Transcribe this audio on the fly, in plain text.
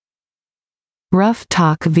Rough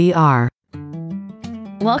Talk VR.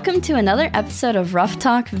 Welcome to another episode of Rough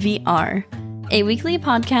Talk VR, a weekly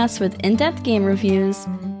podcast with in-depth game reviews,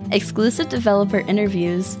 exclusive developer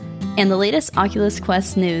interviews, and the latest Oculus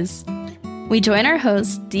Quest news. We join our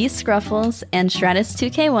hosts D Scruffles and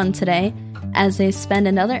Stratus2K1 today as they spend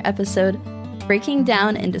another episode breaking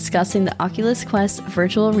down and discussing the Oculus Quest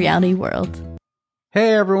virtual reality world.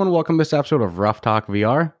 Hey everyone, welcome to this episode of Rough Talk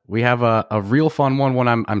VR. We have a real fun one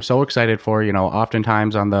I'm so excited for. You know,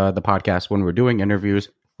 oftentimes on the podcast when we're doing interviews,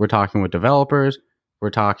 we're talking with developers, we're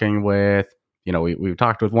talking with, you know, we've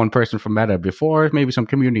talked with one person from Meta before, maybe some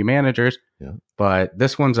community managers, but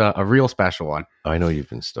this one's a real special one. I know you've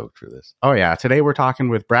been stoked for this. Oh yeah, today we're talking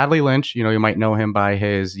with Bradley Lynch. You know, you might know him by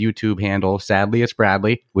his YouTube handle, Sadly It's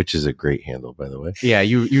Bradley. Which is a great handle, by the way. Yeah,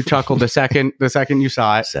 you chuckled the second you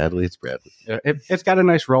saw it. Sadly It's Bradley. It's got a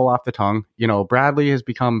nice roll off the tongue. You know, Bradley has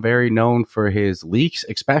become very known for his leaks,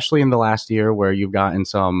 especially in the last year where you've gotten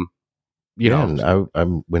some,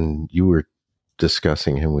 I'm when you were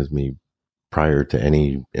discussing him with me prior to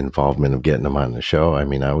any involvement of getting him on the show, I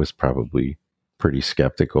mean, I was probably pretty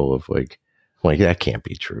skeptical of like that can't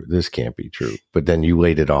be true. This can't be true. But then you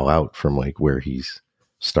laid it all out from like where he's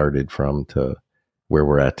started from to where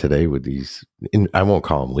we're at today with these. I won't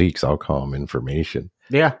call them leaks. I'll call them information.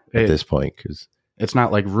 Yeah, at this point, because it's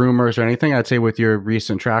not like rumors or anything. I'd say with your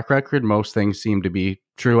recent track record, most things seem to be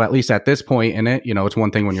true, at least at this point in it. You know, it's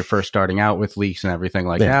one thing when you're first starting out with leaks and everything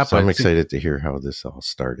like that. So but I'm excited to hear how this all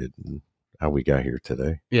started and how we got here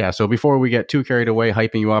today. Yeah. So before we get too carried away,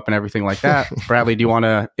 hyping you up and everything like that, Bradley, do you want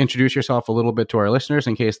to introduce yourself a little bit to our listeners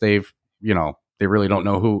in case they really don't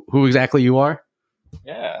know who exactly you are?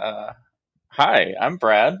 Yeah. Hi, I'm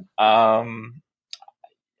Brad. I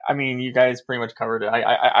mean, you guys pretty much covered it.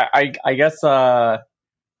 I guess I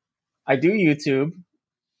do YouTube.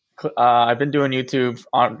 I've been doing YouTube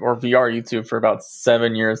or VR YouTube for about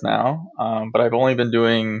 7 years now. But I've only been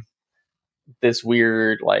doing this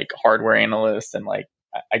weird like hardware analyst and like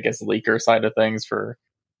I guess leaker side of things for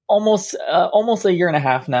almost a year and a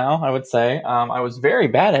half now, I would say. I was very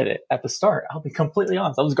bad at it at the start. I'll be completely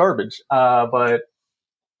honest. I was garbage. But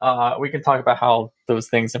we can talk about how those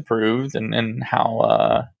things improved and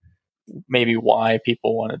how maybe why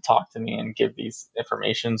people want to talk to me and give these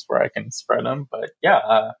informations where I can spread them. But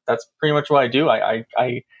yeah, that's pretty much what I do.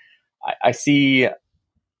 I see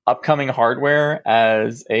upcoming hardware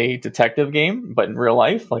as a detective game, but in real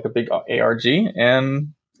life, like a big ARG,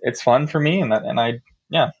 and it's fun for me. And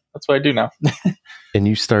that's what I do now. And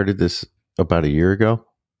you started this about a year ago?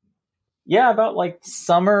 Yeah, about like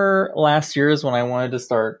summer last year is when I wanted to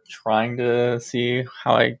start trying to see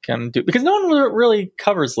how I can do, because no one really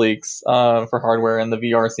covers leaks for hardware in the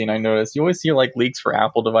VR scene. I noticed you always see like leaks for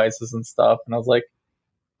Apple devices and stuff, and I was like,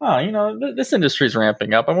 oh, you know, this industry's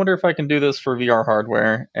ramping up. I wonder if I can do this for VR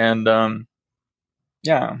hardware. And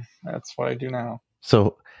yeah, that's what I do now.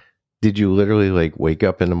 So did you literally like wake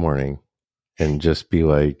up in the morning and just be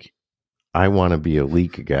like, I want to be a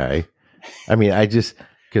leak guy? I mean,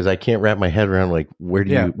 because I can't wrap my head around like where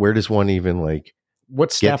does one even like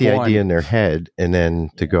get the idea in their head, and then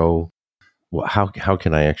to go, well, how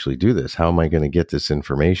can I actually do this? How am I going to get this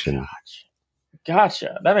information?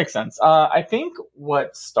 Gotcha. That makes sense. I think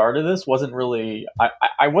what started this wasn't really,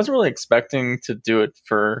 I wasn't really expecting to do it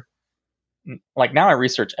for, like, now I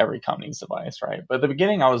research every company's device, right? But at the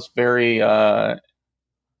beginning I was very, I'm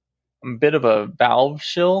a bit of a Valve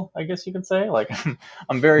shill, I guess you could say. Like,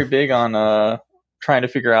 I'm very big on trying to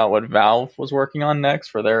figure out what Valve was working on next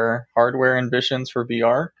for their hardware ambitions for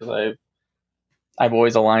VR, because I've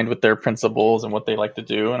always aligned with their principles and what they like to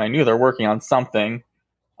do, and I knew they're working on something.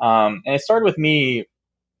 And it started with me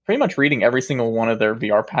pretty much reading every single one of their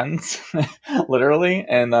VR patents, literally.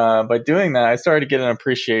 And by doing that, I started to get an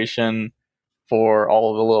appreciation for all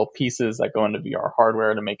of the little pieces that go into VR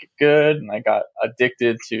hardware to make it good. And I got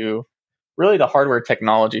addicted to really the hardware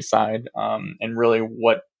technology side, and really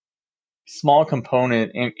what small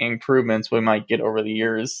component improvements we might get over the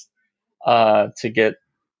years to get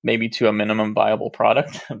maybe to a minimum viable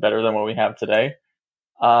product better than what we have today.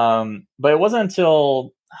 But it wasn't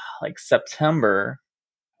until like September,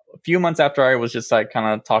 a few months after I was just like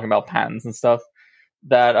kind of talking about patents and stuff,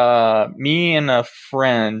 that me and a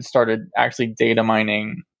friend started actually data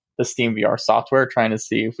mining the Steam VR software, trying to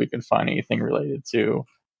see if we could find anything related to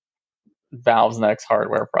Valve's next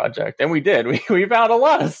hardware project. And we did. We found a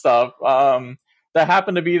lot of stuff that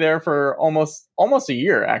happened to be there for almost a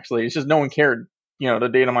year, actually. It's just no one cared, to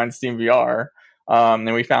data mine Steam VR.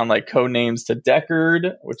 And we found like code names to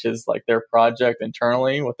Deckard, which is like their project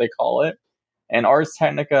internally, what they call it. And Ars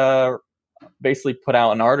Technica basically put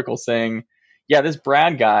out an article saying, yeah, this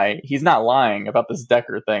Brad guy, he's not lying about this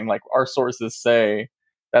Decker thing. Like, our sources say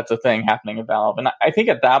that's a thing happening at Valve. And I think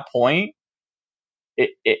at that point,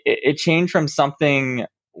 it changed from something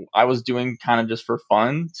I was doing kind of just for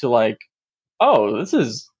fun to like, oh, this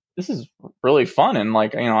is really fun, and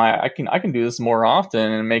like, you know, I can do this more often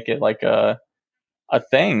and make it like a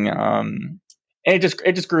thing. And it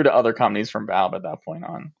just grew to other companies from Valve at that point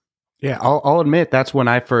on. Yeah, I'll admit that's when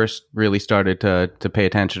I first really started to pay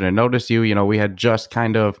attention and notice you. You know, we had just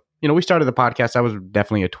kind of, you know, we started the podcast. I was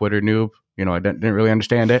definitely a Twitter noob. You know, I didn't really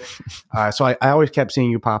understand it. So I always kept seeing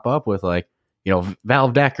you pop up with like, you know,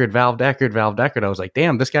 Valve Deckard. I was like,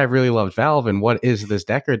 damn, this guy really loves Valve. And what is this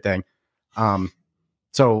Deckard thing?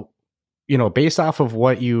 So, you know, based off of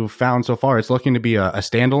what you found so far, it's looking to be a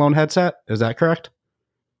standalone headset. Is that correct?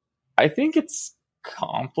 I think it's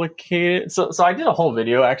complicated. So I did a whole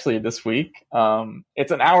video actually this week.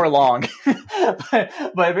 It's an hour long, but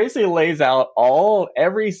it basically lays out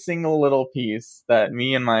every single little piece that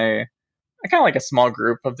me and I kind of like a small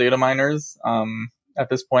group of data miners at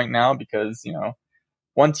this point now, because, you know,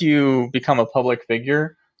 once you become a public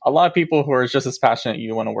figure, a lot of people who are just as passionate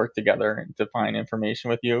you want to work together to find information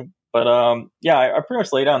with you. But yeah, I pretty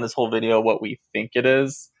much laid out in this whole video what we think it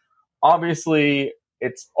is. Obviously,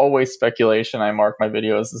 it's always speculation. I mark my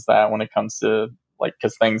videos as that when it comes to like,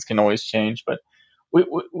 because things can always change. But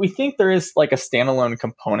we think there is like a standalone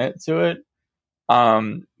component to it.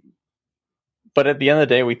 But at the end of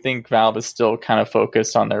the day, we think Valve is still kind of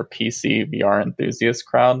focused on their PC VR enthusiast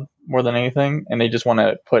crowd more than anything. And they just want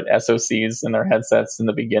to put SoCs in their headsets in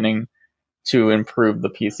the beginning to improve the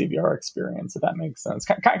PC VR experience, if that makes sense.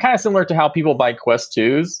 Kind of similar to how people buy Quest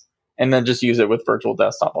 2s and then just use it with virtual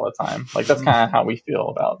desktop all the time. Like, that's kind of how we feel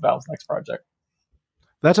about Valve's next project.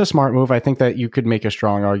 That's a smart move. I think that you could make a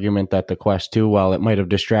strong argument that the Quest 2, while it might have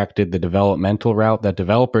distracted the developmental route that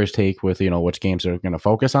developers take with, you know, which games they're going to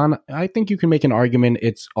focus on, I think you can make an argument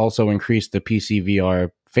it's also increased the PC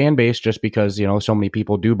VR fan base, just because, you know, so many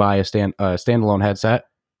people do buy a standalone headset.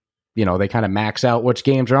 You know, they kind of max out which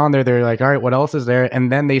games are on there. They're like, all right, what else is there?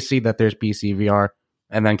 And then they see that there's PC VR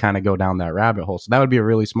and then kind of go down that rabbit hole. So that would be a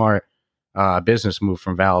really smart business move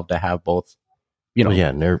from Valve to have both, you know. Well, yeah,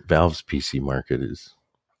 and Valve's PC market is...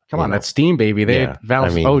 Come on, that's Steam, baby.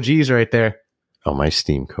 Valve's OGs right there. Oh, my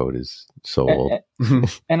Steam code is so old.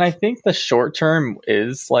 And I think the short term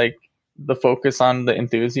is like the focus on the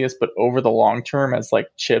enthusiast, but over the long term, as like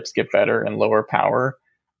chips get better and lower power,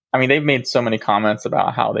 I mean, they've made so many comments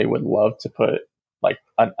about how they would love to put like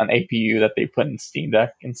an APU that they put in Steam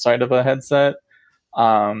Deck inside of a headset.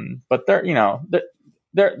 But they're, you know,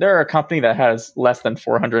 they're a company that has less than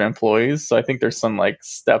 400 employees. So I think there's some like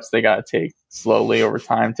steps they got to take slowly over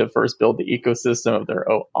time to first build the ecosystem of their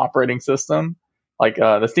operating system. Like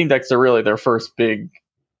the Steam Decks are really their first big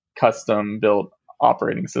custom built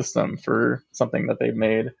operating system for something that they've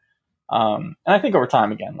made. And I think over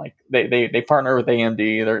time, again, like they partner with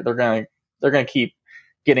AMD. They're gonna keep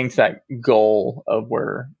getting to that goal of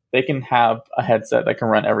where they can have a headset that can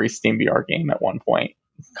run every Steam VR game at one point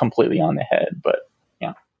completely on the head. But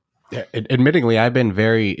yeah, admittingly, I've been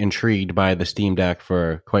very intrigued by the Steam Deck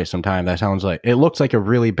for quite some time. That sounds like it looks like a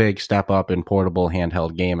really big step up in portable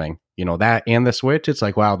handheld gaming. You know, that and the Switch. It's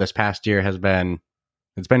like, wow, this past year it's been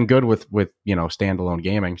good with you know, standalone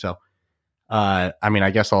gaming. So, I mean,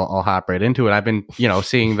 I guess I'll hop right into it. I've been, you know,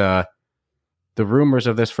 seeing the rumors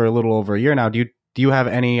of this for a little over a year now. Do you have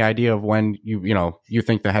any idea of when you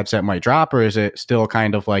think the headset might drop, or is it still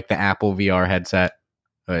kind of like the Apple VR headset?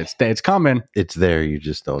 It's coming. It's there. You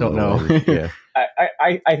just don't know. Yeah.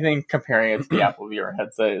 I think comparing it to the Apple VR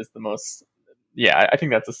headset is the most. Yeah, I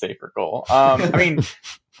think that's a safer goal. I mean,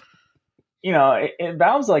 you know,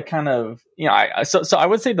 Valve's like kind of, you know, so I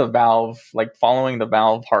would say the Valve, like following the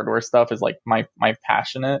Valve hardware stuff is like my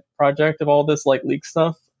passionate project of all this like leak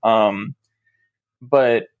stuff.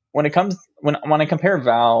 But when I compare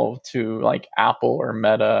Valve to like Apple or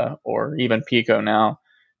Meta or even Pico now,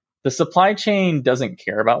 the supply chain doesn't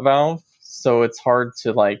care about Valve, so it's hard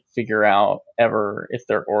to like figure out ever if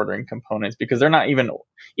they're ordering components, because they're not even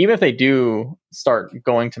if they do start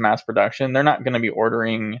going to mass production, they're not going to be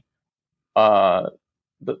ordering the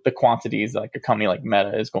quantities like a company like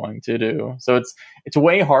Meta is going to do. So it's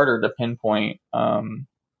way harder to pinpoint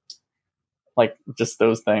like just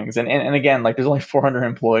those things. And again, like there's only 400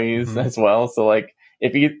 employees as well, so like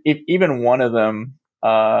if even one of them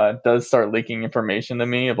does start leaking information to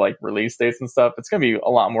me of like release dates and stuff, it's gonna be a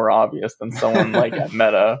lot more obvious than someone like at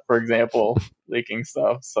Meta, for example, leaking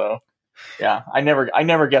stuff. So yeah, I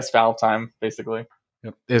never guess Valve time, basically.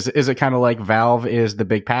 Yep. Is it kind of like Valve is the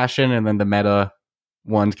big passion and then the Meta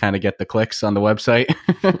ones kind of get the clicks on the website?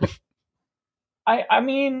 I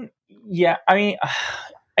mean, yeah, I mean,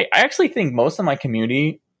 I actually think most of my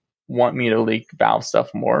community want me to leak Valve stuff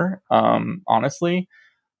more. Honestly,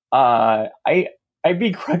 I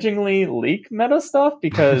begrudgingly leak meta stuff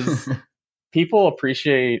because people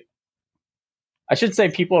appreciate. I should say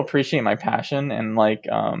people appreciate my passion, and like,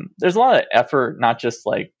 there's a lot of effort, not just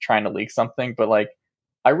like trying to leak something, but like,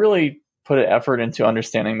 I really put an effort into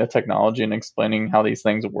understanding the technology and explaining how these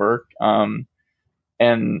things work.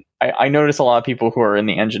 And I notice a lot of people who are in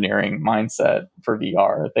the engineering mindset for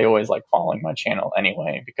VR, they always like following my channel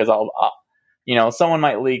anyway, because I'll someone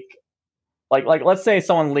might leak, like let's say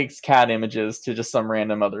someone leaks CAD images to just some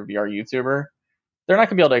random other VR YouTuber. They're not going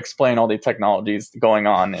to be able to explain all the technologies going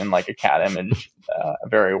on in like a CAD image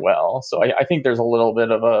very well. So I think there's a little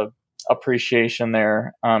bit of a appreciation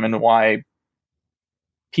there, and why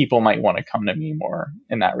people might want to come to me more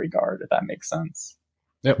in that regard, if that makes sense.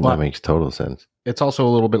 Yeah, That makes total sense. It's also a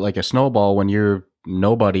little bit like a snowball when you're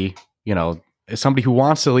nobody, somebody who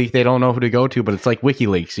wants to leak, they don't know who to go to, but it's like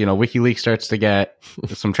WikiLeaks. WikiLeaks starts to get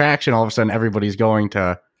some traction. All of a sudden, everybody's going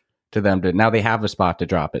to them. Now they have a spot to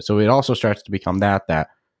drop it. So it also starts to become that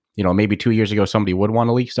maybe 2 years ago, somebody would want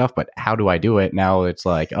to leak stuff, but how do I do it? Now it's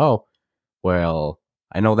like, oh, well,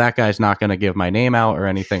 I know that guy's not going to give my name out or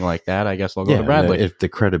anything like that. I guess I'll go to Bradley. If the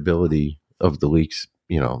credibility of the leaks,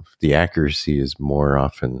 the accuracy is more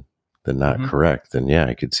often than not correct, then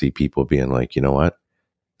I could see people being like, you know what,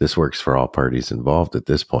 this works for all parties involved at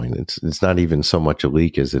this point. It's not even so much a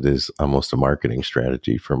leak as it is almost a marketing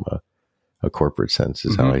strategy from a corporate sense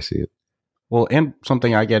is how I see it. Well, and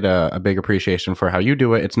something I get a big appreciation for how you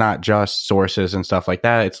do it. It's not just sources and stuff like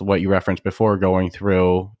that. It's what you referenced before, going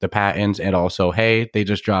through the patents, and also, hey, they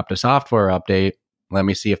just dropped a software update. Let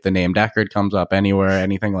me see if the name Deckard comes up anywhere,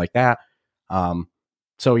 anything like that.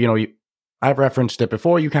 So, I've referenced it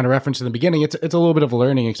before. You kind of referenced in the beginning. It's a little bit of a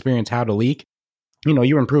learning experience how to leak.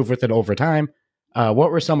 You improve with it over time.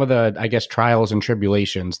 What were some of the, I guess, trials and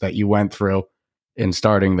tribulations that you went through in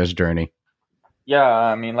starting this journey? Yeah,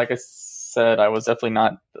 I mean, like I said, I was definitely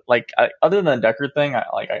not other than the Deckard thing.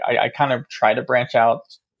 I kind of tried to branch out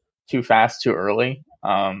too fast, too early,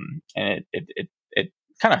 and it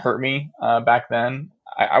kind of hurt me back then.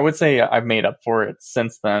 I would say I've made up for it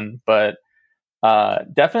since then, but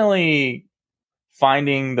definitely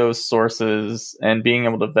finding those sources and being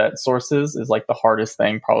able to vet sources is like the hardest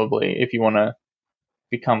thing, probably, if you want to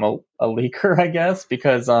become a leaker, I guess,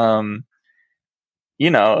 because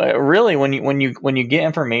really when you get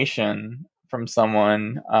information from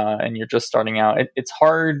someone and you're just starting out, it's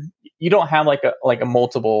hard. You don't have like a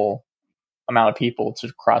multiple amount of people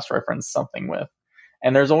to cross-reference something with,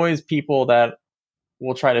 and there's always people that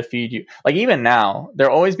will try to feed you. Like even now,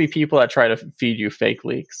 there'll always be people that try to feed you fake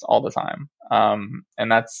leaks all the time,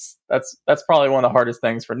 and that's probably one of the hardest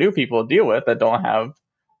things for new people to deal with that don't have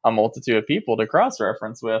a multitude of people to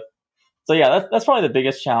cross-reference with. So yeah, that's probably the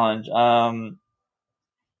biggest challenge.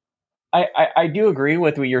 I do agree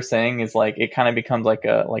with what you're saying, is like it kind of becomes like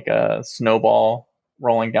a snowball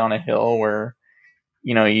rolling down a hill where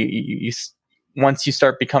you once you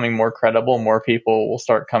start becoming more credible, more people will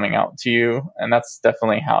start coming out to you, and that's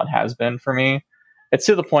definitely how it has been for me. It's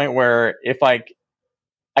to the point where if I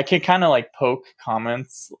can kind of like poke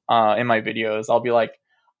comments in my videos, I'll be like,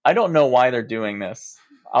 I don't know why they're doing this.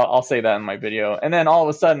 I'll say that in my video, and then all of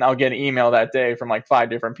a sudden I'll get an email that day from like 5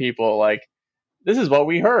 different people like, this is what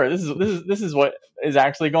we heard. This is what is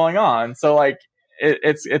actually going on. So like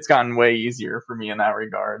it's gotten way easier for me in that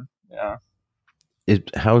regard. Yeah.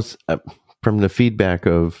 How's from the feedback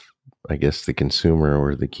of, I guess, the consumer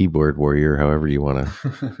or the keyboard warrior, however you want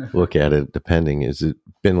to look at it, depending, has it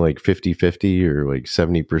been like 50-50 or like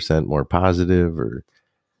 70% more positive? Or,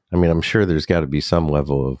 I mean, I'm sure there's got to be some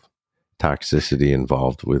level of toxicity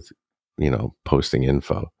involved with, posting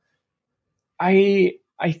info. I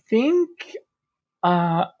think,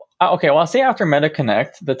 okay, well, I'll say after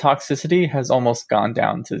MetaConnect, the toxicity has almost gone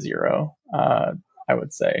down to 0. I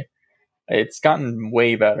would say it's gotten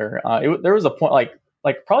way better. There was a point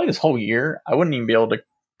like probably this whole year, I wouldn't even be able to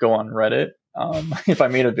go on Reddit if I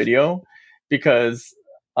made a video, because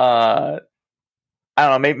I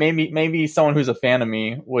don't know, maybe someone who's a fan of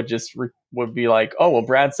me would be like, oh, well,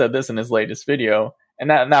 Brad said this in his latest video, and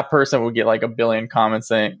that person would get like a billion comments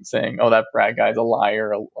saying, oh, that Brad guy's a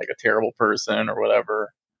liar, like a terrible person or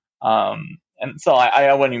whatever. And so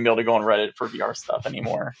I wouldn't even be able to go on Reddit for VR stuff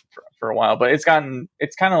anymore for a while. But it's kind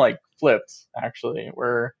of like flipped, actually,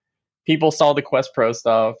 where people saw the Quest Pro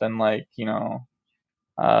stuff and like,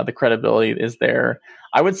 the credibility is there.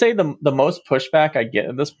 I would say the most pushback I get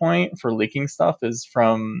at this point for leaking stuff is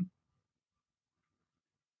from,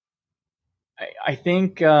 I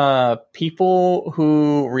think people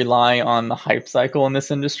who rely on the hype cycle in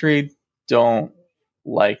this industry don't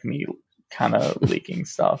like me kind of leaking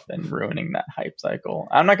stuff and ruining that hype cycle.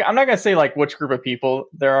 I'm not gonna say like which group of people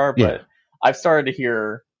there are, but I've started to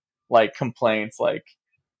hear like complaints like,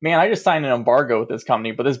 man, I just signed an embargo with this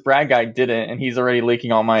company, but this Brad guy didn't, and he's already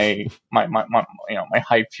leaking all my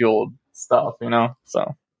hype fueled stuff,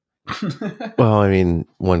 so. Well, I mean,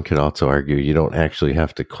 one could also argue you don't actually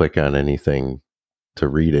have to click on anything to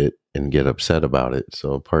read it and get upset about it.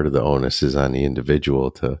 So part of the onus is on the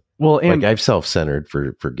individual to. Well, and like I've self-centered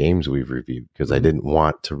for games we've reviewed because I didn't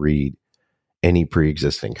want to read any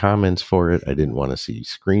pre-existing comments for it. I didn't want to see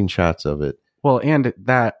screenshots of it. Well, and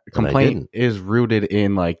that complaint is rooted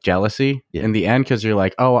in like jealousy in the end, because you're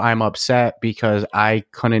like, oh, I'm upset because I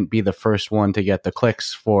couldn't be the first one to get the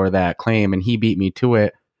clicks for that claim, and he beat me to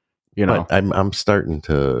it. But I'm starting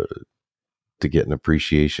to get an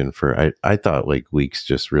appreciation for. I thought like leaks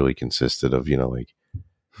just really consisted of like,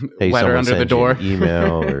 hey, letter under the door,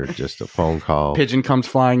 email, or just a phone call. Pigeon comes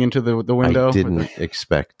flying into the window. I didn't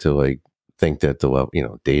expect to like think that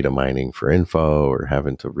the data mining for info or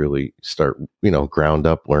having to really start ground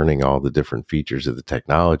up learning all the different features of the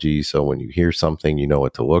technology. So when you hear something, you know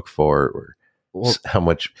what to look for, or how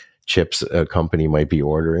much chips a company might be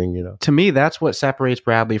ordering. To me, that's what separates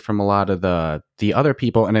Bradley from a lot of the other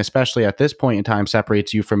people, and especially at this point in time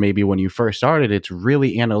separates you from maybe when you first started. It's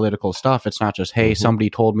really analytical stuff. It's not just, hey, somebody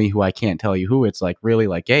told me who I can't tell you who. It's like really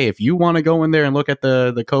like, hey, if you want to go in there and look at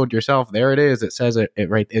the code yourself, there it is. It says it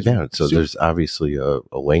right. So there's obviously a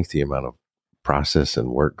lengthy amount of process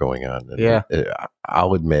and work going on. And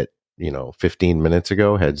I'll admit, 15 minutes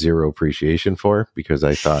ago had zero appreciation for, because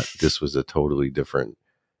I thought this was a totally different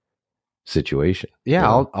situation.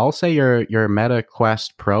 I'll say your Meta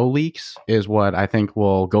Quest Pro leaks is what I think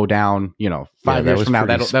will go down 5 years from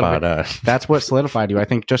now. That's what solidified you. I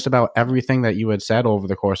think just about everything that you had said over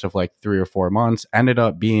the course of like 3 or 4 months ended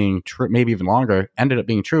up being true, maybe even longer, ended up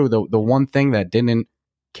being true. The one thing that didn't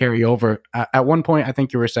carry over at one point, I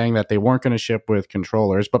think you were saying that they weren't going to ship with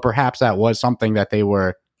controllers, but perhaps that was something that they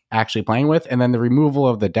were actually playing with. And then the removal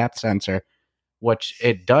of the depth sensor, which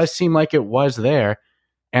it does seem like it was there.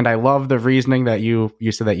 And I love the reasoning that you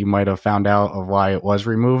said that you might have found out of why it was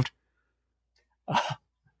removed.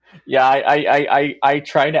 Yeah, I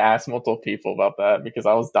tried to ask multiple people about that because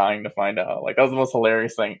I was dying to find out. Like, that was the most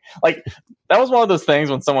hilarious thing. Like, that was one of those things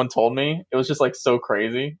when someone told me, it was just like so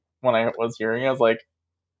crazy when I was hearing it. I was like,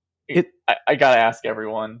 I gotta ask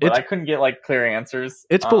everyone, but I couldn't get like clear answers.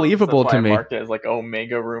 It's believable to me. I marked it as like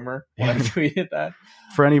mega rumor when I tweeted that.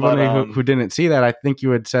 For anyone who didn't see that, I think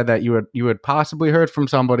you had said that you had possibly heard from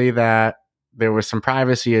somebody that there was some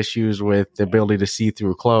privacy issues with the ability to see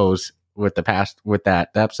through clothes with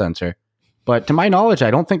that depth sensor. But to my knowledge,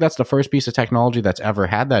 I don't think that's the first piece of technology that's ever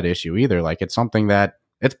had that issue either. Like, it's something that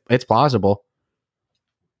it's plausible.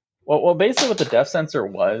 Well, basically what the depth sensor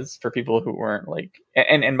was, for people who weren't like,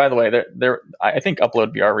 and by the way, I think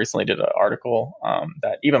Upload VR recently did an article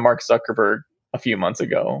that even Mark Zuckerberg a few months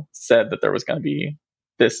ago said that there was going to be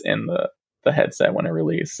this in the headset when it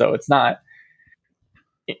released. So it's not.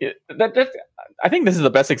 I think this is the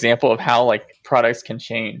best example of how like products can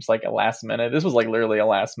change like a last minute. This was like literally a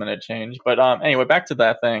last minute change. But anyway, back to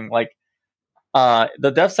that thing. Like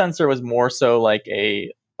the depth sensor was more so like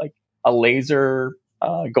a laser.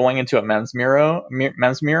 Going into a MEMS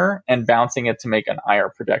mirror and bouncing it to make an IR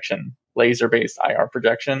projection, laser-based IR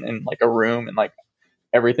projection in like a room and like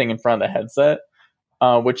everything in front of the headset,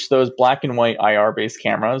 which those black and white IR-based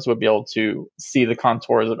cameras would be able to see the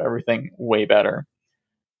contours of everything way better.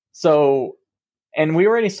 So, and we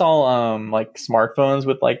already saw like smartphones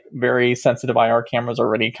with like very sensitive IR cameras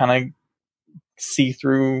already kind of see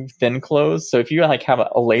through thin clothes. So if you like have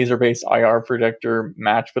a laser-based IR projector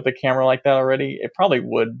match with a camera like that already, it probably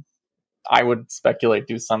would, I would speculate,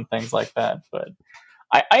 do some things like that. But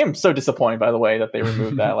I am so disappointed, by the way, that they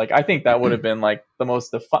removed that. Like, I think that would have been like the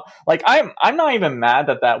most like I'm not even mad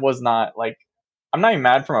that was not like, I'm not even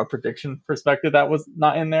mad from a prediction perspective that was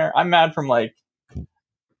not in there. I'm mad from like,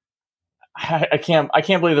 I can't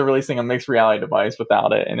believe they're releasing a mixed reality device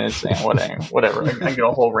without it, and it's whatever. I can get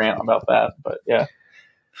a whole rant about that, but yeah.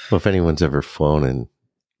 Well, if anyone's ever flown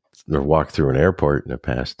or walked through an airport in the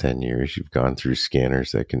past 10 years, you've gone through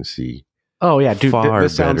scanners that can see. Oh yeah, dude, far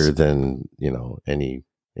better than any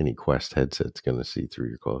Quest headset's going to see through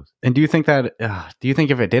your clothes. And do you think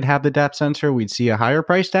if it did have the depth sensor, we'd see a higher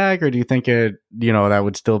price tag, or do you think that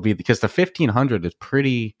would still be, because the 1500 is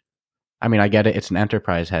pretty. I mean, I get it; it's an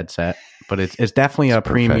enterprise headset, but it's definitely a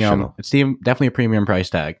premium. It's definitely a premium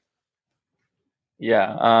price tag.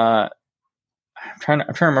 Yeah, I'm trying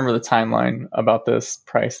to remember the timeline about this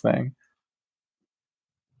price thing.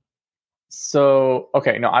 So,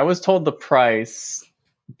 okay, no, I was told the price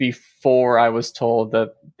before I was told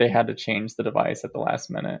that they had to change the device at the last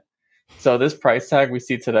minute. So this price tag we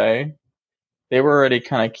see today, they were already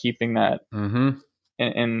kind of keeping that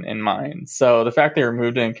in mind. So the fact they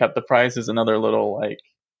removed it and kept the price is another little like.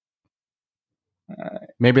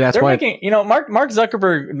 Maybe that's they're why. making, Mark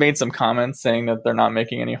Zuckerberg made some comments saying that they're not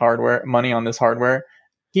making any money on this hardware.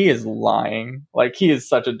 He is lying. Like, he is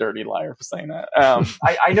such a dirty liar for saying that.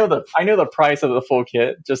 I know the price of the full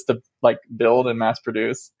kit just to like build and mass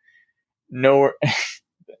produce. No,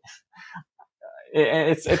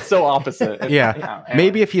 it's so opposite. Yeah. Anyway.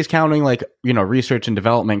 Maybe if he's counting like research and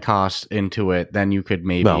development costs into it, then you could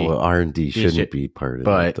maybe. Well, R&D shouldn't be part of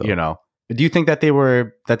it. But do you think that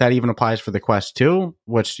that even applies for the Quest 2,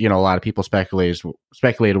 which a lot of people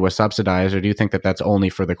speculated was subsidized, or do you think that that's only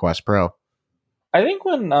for the Quest Pro? I think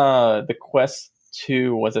when the Quest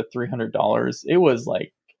 2 was at $300, it was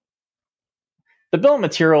like the bill of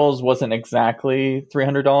materials wasn't exactly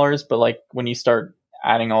 $300, but like when you start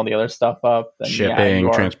adding all the other stuff up, then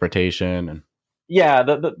shipping, transportation, and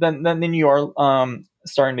then you are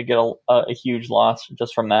starting to get a huge loss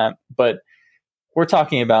just from that. But we're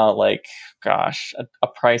talking about like, gosh, a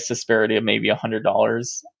price disparity of maybe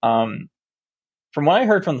 $100. From what I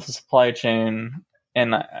heard from the supply chain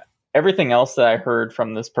and everything else that I heard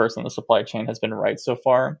from this person in the supply chain has been right so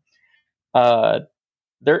far. The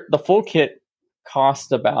full kit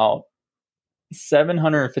cost about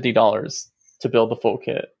 $750 to build the full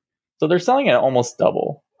kit. So they're selling it at almost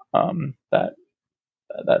double that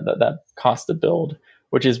cost to build,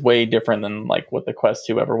 which is way different than like what the Quest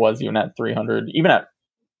 2 ever was, even at $300, even at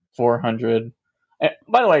 $400. And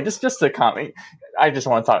by the way, just to comment, I just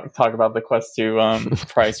want to talk about the Quest 2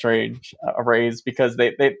 price range raise, because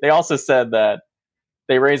they also said that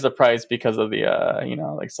they raised the price because of the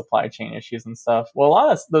like supply chain issues and stuff. Well, a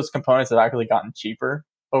lot of those components have actually gotten cheaper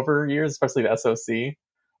over years, especially the SoC.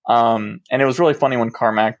 And it was really funny when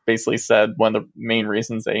Carmack basically said one of the main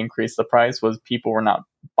reasons they increased the price was people were not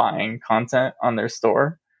buying content on their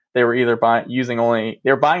store. They were either buying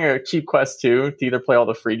a cheap Quest 2 to either play all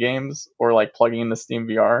the free games or like plugging into Steam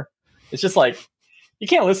VR. It's just like, you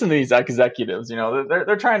can't listen to these executives.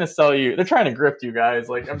 They're trying to sell you. They're trying to grift you guys.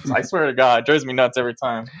 Like, I swear to God, it drives me nuts every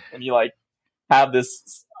time when you like have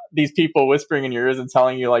these people whispering in your ears and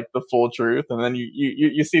telling you like the full truth, and then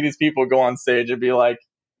you see these people go on stage and be like,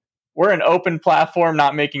 "We're an open platform,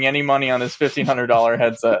 not making any money on this $1,500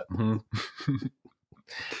 headset."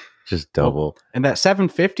 Just double. And that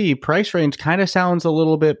 $750 price range kind of sounds a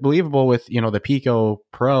little bit believable with the Pico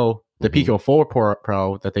Pro. The Pico 4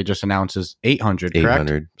 Pro that they just announced is $800, correct?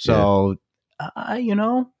 $800, so,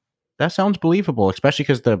 that sounds believable, especially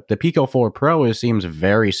because the Pico 4 Pro seems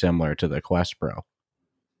very similar to the Quest Pro.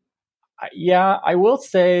 Yeah, I will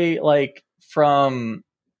say, like, from,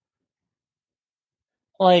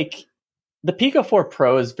 like, the Pico 4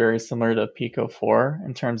 Pro is very similar to Pico 4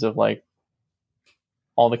 in terms of, like,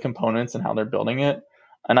 all the components and how they're building it.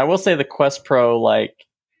 And I will say the Quest Pro, like,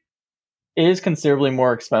 is considerably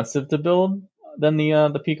more expensive to build than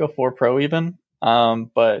the Pico 4 Pro even.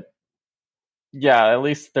 But yeah, at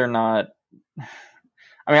least they're not.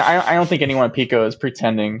 I mean, I don't think anyone at Pico is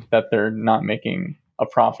pretending that they're not making a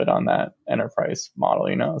profit on that enterprise model.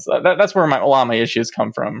 So that's where a lot of my issues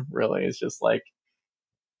come from. Really, it's just like,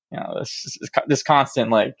 this constant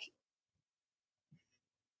like.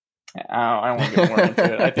 I don't want to get more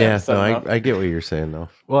into it. I get what you're saying, though.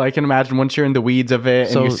 Well, I can imagine once you're in the weeds of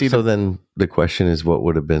it, and you see. So then the question is, what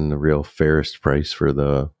would have been the real fairest price for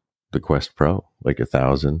the Quest Pro? Like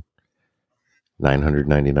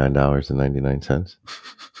 $1,999.99.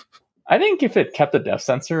 I think if it kept the depth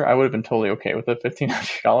sensor, I would have been totally okay with it,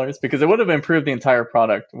 $1,500, because it would have improved the entire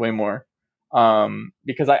product way more.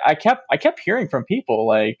 Because I kept hearing from people,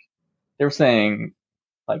 like, they were saying,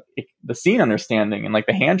 like, the scene understanding and like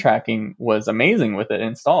the hand tracking was amazing with it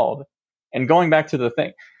installed. And going back to the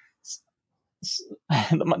thing,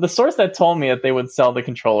 the source that told me that they would sell the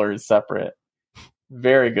controllers separate,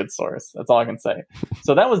 very good source. That's all I can say.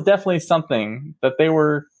 So that was definitely something that they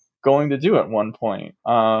were going to do at one point.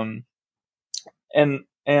 And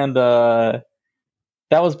that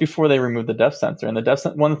was before they removed the depth sensor. And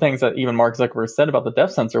one of the things that even Mark Zuckerberg said about the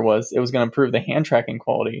depth sensor was it was going to improve the hand tracking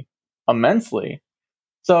quality immensely.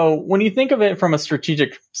 So when you think of it from a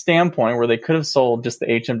strategic standpoint, where they could have sold just the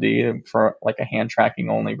HMD for like a hand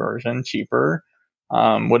tracking only version, cheaper,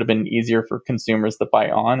 would have been easier for consumers to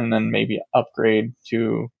buy on, and then maybe upgrade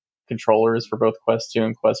to controllers for both Quest 2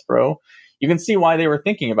 and Quest Pro. You can see why they were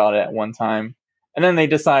thinking about it at one time. And then they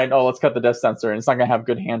decide, oh, let's cut the depth sensor, and it's not going to have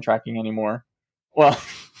good hand tracking anymore. Well,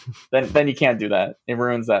 then you can't do that. It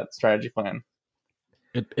ruins that strategy plan.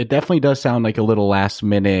 It definitely does sound like a little last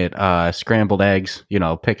minute scrambled eggs,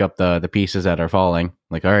 pick up the pieces that are falling.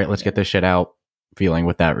 Like, all right, let's get this shit out feeling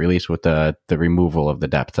with that release with the removal of the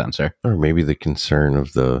depth sensor. Or maybe the concern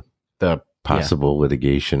of the possible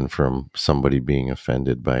litigation from somebody being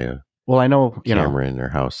offended by a I know camera in their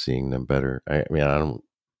house seeing them better. I mean, I don't.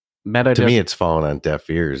 Meta to me, it's fallen on deaf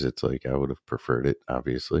ears. It's like I would have preferred it,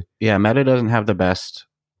 obviously. Yeah, Meta doesn't have the best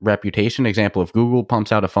reputation. Example, if Google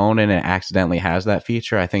pumps out a phone and it accidentally has that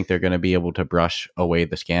feature, I think they're going to be able to brush away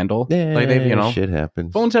the scandal. Yeah, shit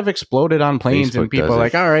happens. Phones have exploded on planes, Facebook, and people are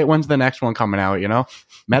like, all right, when's the next one coming out?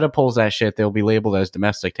 Meta pulls that shit, they'll be labeled as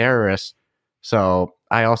domestic terrorists. So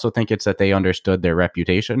I also think it's that they understood their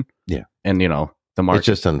reputation. Yeah. And, the market. It's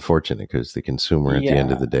just unfortunate because the consumer at the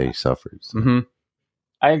end of the day suffers. So. Mm-hmm.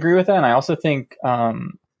 I agree with that. And I also think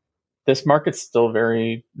this market's still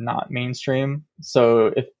very not mainstream. So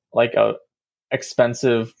if like a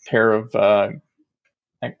expensive pair of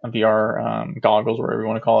VR goggles, whatever you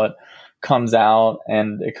want to call it, comes out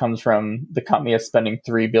and it comes from the company that's spending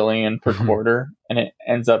 $3 billion per quarter, and it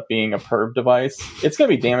ends up being a perv device, it's going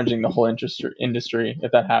to be damaging the whole industry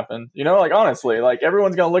if that happens. Honestly,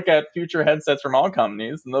 everyone's going to look at future headsets from all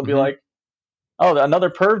companies and they'll be like, oh,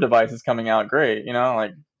 another perv device is coming out. Great.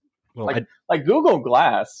 Like Google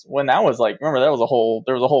Glass, when that was remember there was a whole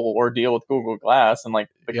ordeal with Google Glass and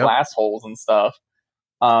the glass holes and stuff.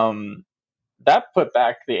 That put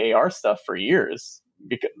back the AR stuff for years,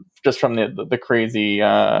 because just from the crazy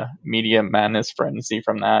media madness frenzy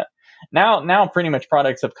from that. Now pretty much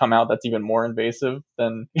products have come out that's even more invasive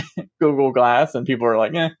than Google Glass, and people are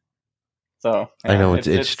like, eh. So I know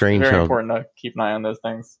it's strange. Very important to keep an eye on those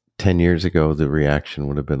things. 10 years ago, the reaction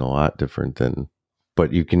would have been a lot different than.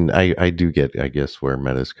 But you can, I do get, I guess, where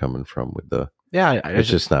Meta's coming from with the. Yeah, it's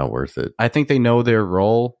just not worth it. I think they know their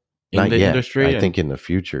role in the industry. I think in the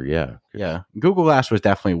future, yeah. Yeah. Google Glass was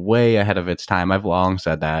definitely way ahead of its time. I've long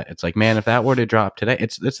said that. It's like, man, if that were to drop today,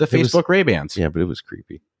 it's the Facebook Ray-Bans. Yeah, but it was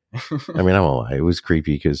creepy. I mean, I won't lie. It was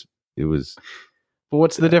creepy because it was. But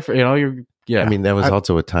what's the difference? I mean, that was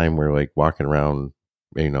also a time where walking around,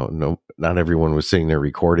 not everyone was sitting there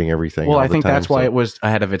recording everything. Well, I think that's why it was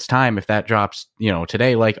ahead of its time. If that drops,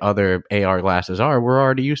 today, like other AR glasses are, we're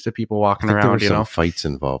already used to people walking around, there were some fights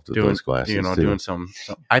involved with those glasses, doing some.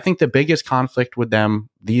 I think the biggest conflict with them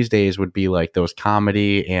these days would be like those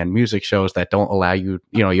comedy and music shows that don't allow you,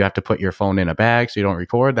 you have to put your phone in a bag so you don't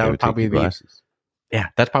record. That would probably be glasses. Yeah,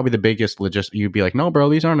 that's probably the biggest you'd be like, no, bro,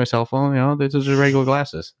 these aren't a cell phone. This is regular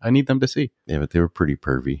glasses. I need them to see. Yeah, but they were pretty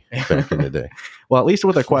pervy back in the day. Well, at least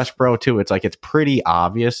with a Quest Pro too, it's pretty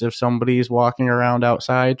obvious if somebody's walking around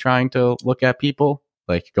outside trying to look at people,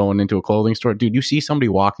 like going into a clothing store. Dude, you see somebody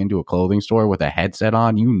walk into a clothing store with a headset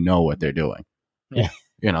on, you know what they're doing. Yeah.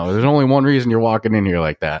 There's only one reason you're walking in here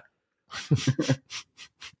like that.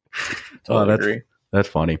 Totally agree. That's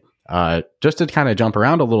funny. Just to kind of jump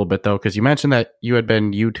around a little bit though, because you mentioned that you had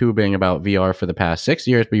been YouTubing about VR for the past 6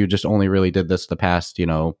 years, but you just only really did this the past,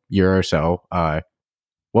 year or so.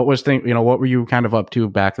 What were you kind of up to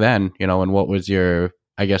back then, and what was your,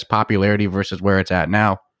 I guess, popularity versus where it's at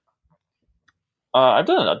now? I've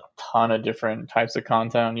done a ton of different types of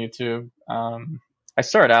content on YouTube. I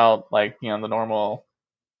started out the normal,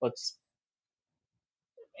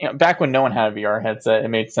 back when no one had a VR headset, it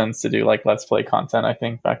made sense to do Let's Play content, I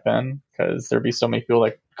think, back then, because there'd be so many people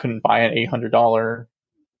that couldn't buy an $800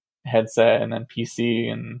 headset and then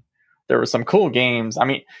PC, and there were some cool games. I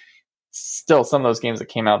mean, still, some of those games that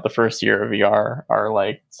came out the first year of VR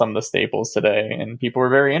are some of the staples today, and people were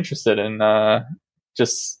very interested in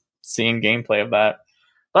just seeing gameplay of that.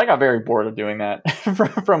 But I got very bored of doing that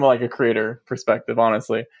from a creator perspective,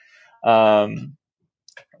 honestly. I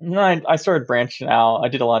started branching out. I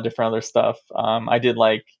did a lot of different other stuff. There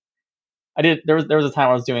was a time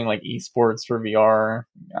I was doing esports for VR.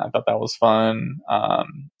 I thought that was fun.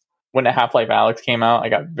 When Half-Life Alyx came out, I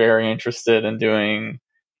got very interested in doing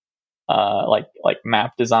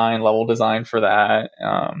map design, level design for that.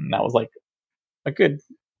 That was a good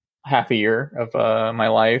half a year of my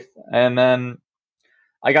life. And then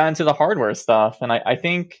I got into the hardware stuff, and I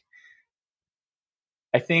think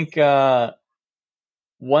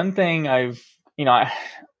one thing I've been doing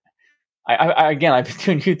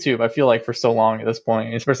YouTube, I feel for so long at this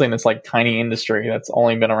point, especially in this tiny industry that's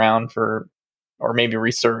only been around for, or maybe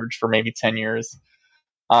resurged for maybe 10 years.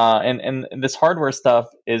 And this hardware stuff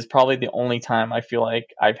is probably the only time I feel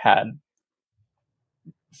like I've had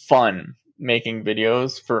fun making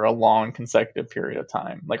videos for a long consecutive period of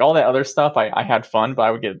time. All that other stuff, I had fun, but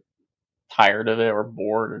I would get tired of it or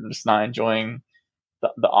bored or just not enjoying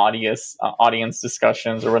the audience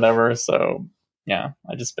discussions or whatever. So yeah,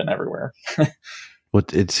 I've just been everywhere. Well,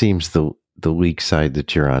 it seems the league side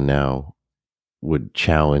that you're on now would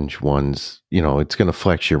challenge one's, it's going to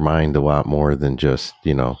flex your mind a lot more than just,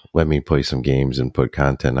 let me play some games and put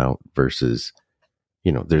content out versus,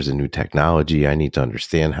 there's a new technology. I need to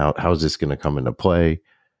understand how's this going to come into play?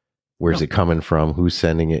 Where's it coming from? Who's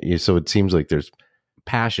sending it? So it seems like there's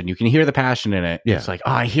passion. You can hear the passion in it. Yeah. It's like,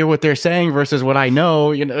 I hear what they're saying versus what I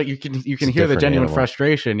know. You can hear the genuine animal.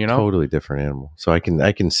 Frustration. Totally different animal. So I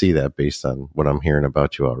can see that based on what I'm hearing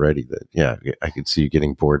about you already. That yeah, I could see you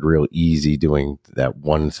getting bored real easy doing that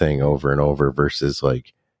one thing over and over versus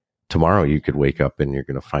like tomorrow you could wake up and you're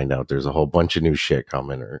going to find out there's a whole bunch of new shit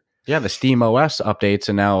coming. Or yeah, the Steam OS updates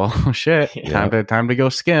and now oh shit, time to go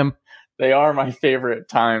skim. They are my favorite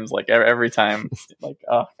times. Like every time, like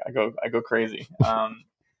I go crazy.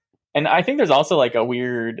 And I think there's also like a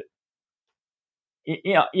weird,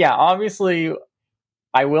 yeah. Obviously,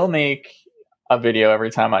 I will make a video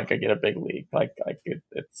every time I could get a big leak.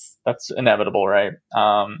 That's inevitable, right?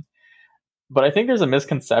 But I think there's a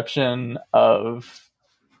misconception of.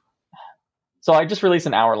 So I just released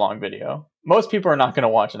an hour-long video. Most people are not going to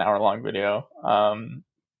watch an hour-long video.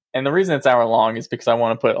 And the reason it's hour long is because I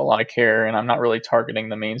want to put a lot of care, and I'm not really targeting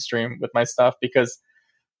the mainstream with my stuff because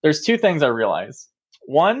there's two things I realize.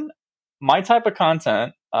 One, my type of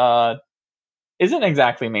content isn't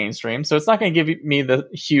exactly mainstream, so it's not going to give me the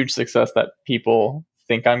huge success that people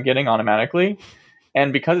think I'm getting automatically.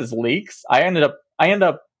 And because it's leaks, I end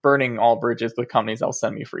up burning all bridges with companies that'll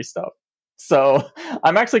send me free stuff. So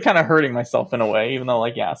I'm actually kind of hurting myself in a way, even though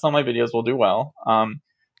some of my videos will do well.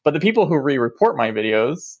 But the people who re-report my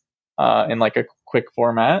videos in like a quick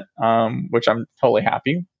format, which I'm totally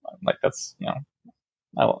happy. Like that's,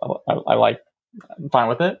 I like, I'm fine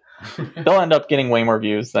with it. They'll end up getting way more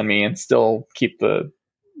views than me and still keep the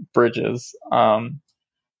bridges. Then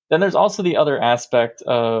there's also the other aspect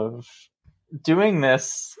of doing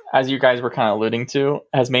this, as you guys were kind of alluding to,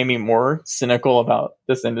 has made me more cynical about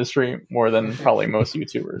this industry more than probably most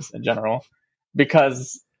YouTubers in general,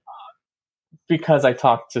 because I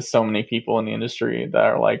talk to so many people in the industry that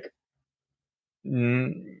are like,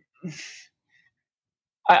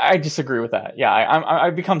 I disagree with that. Yeah,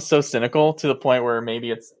 I've become so cynical to the point where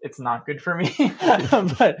maybe it's not good for me.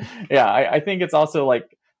 But yeah, I think it's also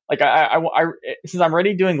like I since I'm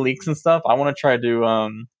already doing leaks and stuff, I want to try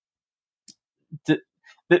to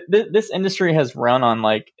this industry has run on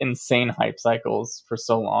like insane hype cycles for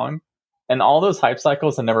so long. And all those hype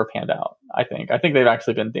cycles have never panned out. I think they've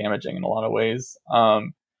actually been damaging in a lot of ways.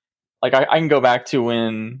 Like I can go back to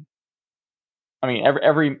when,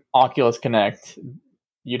 every Oculus Connect,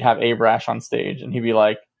 you'd have Abrash on stage, and he'd be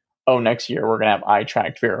like, "Oh, next year we're gonna have eye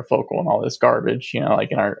tracked varifocal and all this garbage,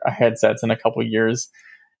 like in our headsets in a couple of years."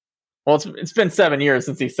 Well, it's been 7 years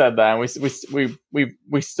since he said that, and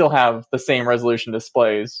we still have the same resolution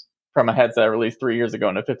displays from a headset released 3 years ago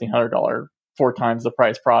in a $1,500, 4 times the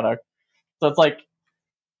price product. So it's like,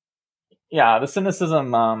 yeah, the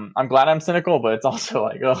cynicism. I'm glad I'm cynical, but it's also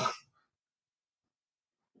like, ugh.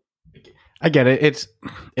 I get it.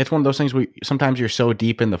 It's one of those things where sometimes you're so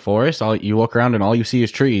deep in the forest, you look around and all you see is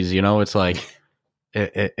trees. It's like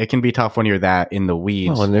it can be tough when you're that in the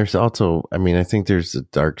weeds. Well, and there's also, I think there's a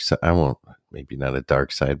dark side. Maybe not a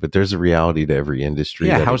dark side, but there's a reality to every industry.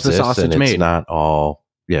 Yeah, how's the sausage made? It's not all.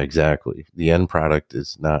 Yeah, exactly. The end product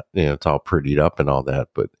is not. It's all prettied up and all that,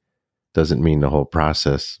 but doesn't mean the whole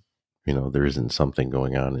process. There isn't something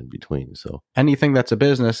going on in between. So anything that's a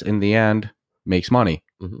business in the end makes money,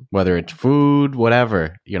 whether it's food,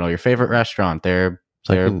 whatever. Your favorite restaurant. I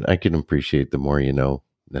can appreciate the more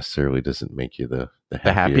necessarily doesn't make you the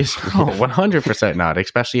happiest. Oh, 100% not.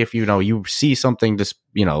 Especially if you see something just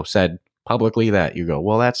said publicly that you go,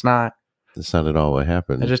 well, that's not at all what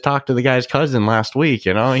happened. I just talked to the guy's cousin last week.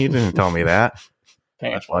 He didn't tell me that.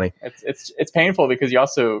 Painful. That's funny. It's painful because you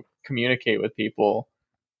also communicate with people.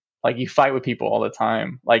 Like you fight with people all the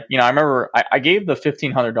time. Like, I remember I gave the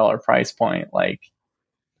 $1,500 price point, like,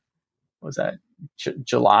 what was that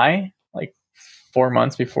July, like 4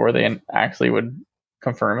 months before they actually would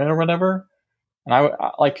confirm it or whatever. And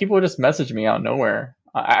I like people would just message me out of nowhere.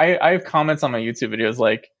 I have comments on my YouTube videos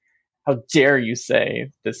like, how dare you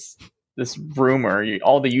say this rumor?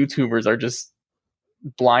 All the YouTubers are just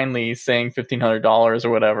blindly saying $1,500 or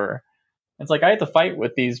whatever. It's like I have to fight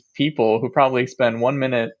with these people who probably spend 1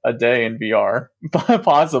 minute a day in VR,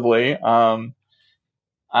 possibly. I don't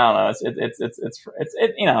know.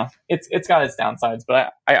 It's got its downsides,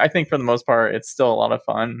 but I think for the most part, it's still a lot of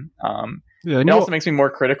fun. It also makes me more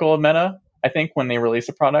critical of Meta. I think, when they release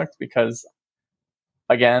a product, because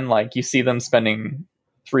again, like, you see them spending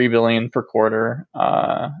 $3 billion per quarter,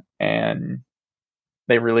 and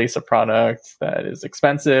they release a product that is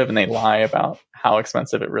expensive and they lie about how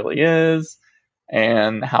expensive it really is,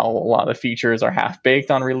 and how a lot of the features are half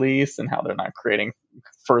baked on release, and how they're not creating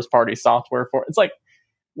first party software for it. It's like,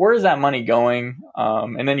 where is that money going?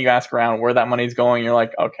 And then you ask around where that money's going, you're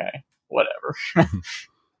like, okay, whatever.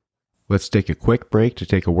 Let's take a quick break to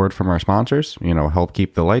take a word from our sponsors, help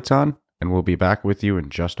keep the lights on, and we'll be back with you in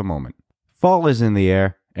just a moment. Fall is in the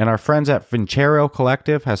air, and our friends at Vincero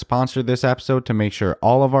Collective has sponsored this episode to make sure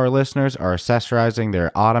all of our listeners are accessorizing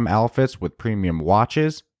their autumn outfits with premium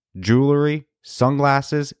watches, jewelry,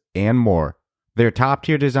 sunglasses, and more. Their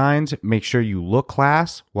top-tier designs make sure you look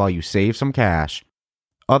class while you save some cash.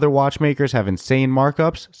 Other watchmakers have insane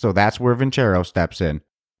markups, so that's where Vincero steps in.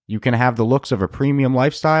 You can have the looks of a premium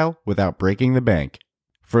lifestyle without breaking the bank.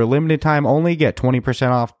 For a limited time only, get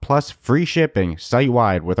 20% off plus free shipping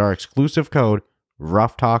site-wide with our exclusive code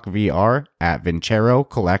RoughTalkVR at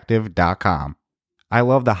VinceroCollective.com. I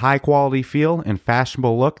love the high-quality feel and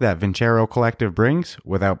fashionable look that Vincero Collective brings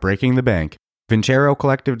without breaking the bank. Vincero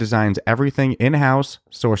Collective designs everything in-house,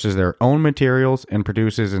 sources their own materials, and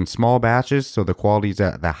produces in small batches so the quality's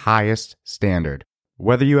at the highest standard.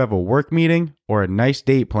 Whether you have a work meeting or a nice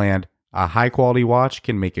date planned, a high-quality watch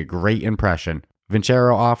can make a great impression.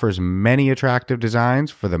 Vincero offers many attractive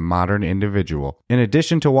designs for the modern individual. In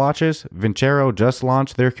addition to watches, Vincero just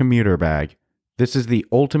launched their commuter bag. This is the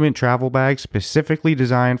ultimate travel bag specifically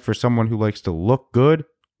designed for someone who likes to look good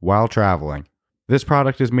while traveling. This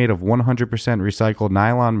product is made of 100% recycled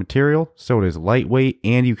nylon material, so it is lightweight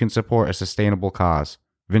and you can support a sustainable cause.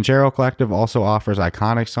 Vincero Collective also offers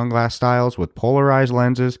iconic sunglass styles with polarized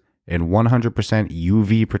lenses and 100%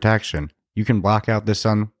 UV protection. You can block out the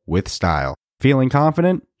sun with style. Feeling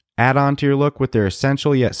confident? Add on to your look with their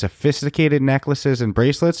essential yet sophisticated necklaces and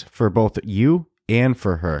bracelets for both you and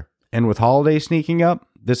for her. And with holidays sneaking up,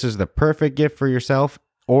 this is the perfect gift for yourself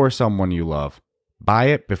or someone you love. Buy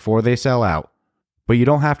it before they sell out. But you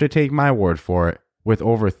don't have to take my word for it. With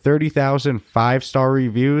over 30,000 5-star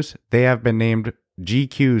reviews, they have been named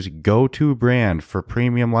GQ's go-to brand for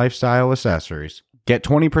premium lifestyle accessories. Get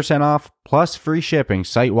 20% off plus free shipping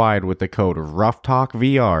site-wide with the code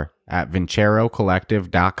RoughTalkVR at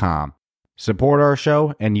VinceroCollective.com. Support our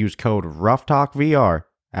show and use code RoughTalkVR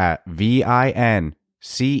at VINCERO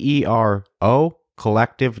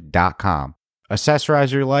Collective.com.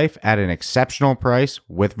 Accessorize your life at an exceptional price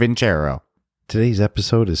with Vincero. Today's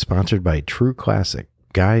episode is sponsored by True Classic.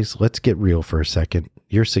 Guys, let's get real for a second.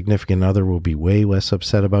 Your significant other will be way less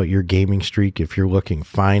upset about your gaming streak if you're looking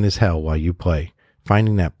fine as hell while you play.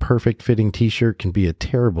 Finding that perfect fitting t-shirt can be a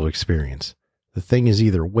terrible experience. The thing is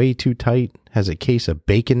either way too tight, has a case of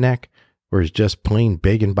bacon neck, or is just plain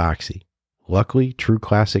big and boxy. Luckily, True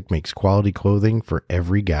Classic makes quality clothing for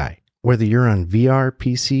every guy. Whether you're on VR,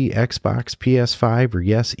 PC, Xbox, PS5, or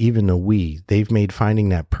yes, even the Wii, they've made finding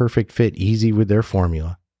that perfect fit easy with their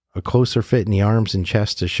formula. A closer fit in the arms and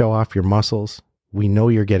chest to show off your muscles. We know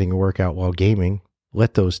you're getting a workout while gaming.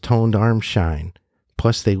 Let those toned arms shine.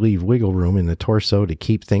 Plus, they leave wiggle room in the torso to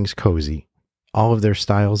keep things cozy. All of their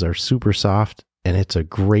styles are super soft, and it's a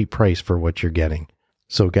great price for what you're getting.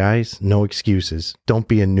 So guys, no excuses. Don't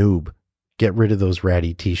be a noob. Get rid of those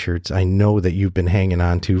ratty t-shirts I know that you've been hanging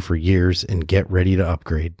on to for years and get ready to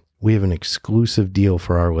upgrade. We have an exclusive deal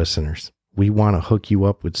for our listeners. We want to hook you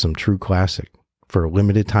up with some True Classic. For a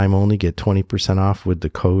limited time only, get 20% off with the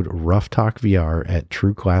code RoughTalkVR at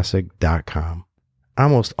TrueClassic.com.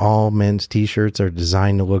 Almost all men's t-shirts are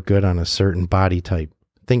designed to look good on a certain body type.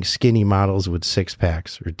 Think skinny models with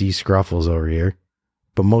six-packs or D-Scruffles over here.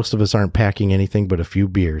 But most of us aren't packing anything but a few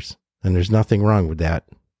beers, and there's nothing wrong with that.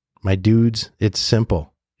 My dudes, it's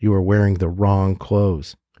simple. You are wearing the wrong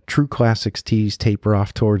clothes. True Classics tees taper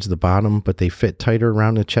off towards the bottom, but they fit tighter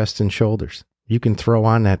around the chest and shoulders. You can throw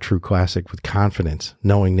on that True Classic with confidence,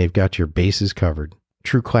 knowing they've got your bases covered.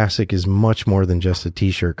 True Classic is much more than just a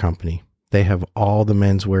t-shirt company. They have all the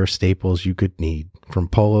menswear staples you could need, from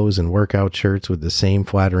polos and workout shirts with the same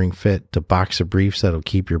flattering fit to boxer briefs that'll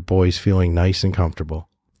keep your boys feeling nice and comfortable.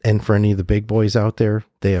 And for any of the big boys out there,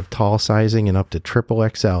 they have tall sizing and up to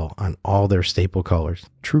XXL on all their staple colors.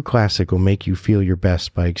 True Classic will make you feel your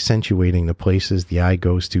best by accentuating the places the eye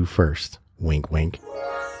goes to first. Wink, wink.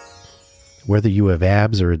 Whether you have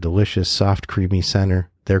abs or a delicious, soft, creamy center,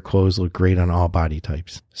 their clothes look great on all body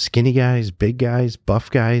types. Skinny guys, big guys, buff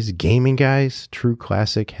guys, gaming guys, True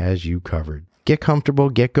Classic has you covered. Get comfortable,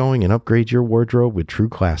 get going, and upgrade your wardrobe with True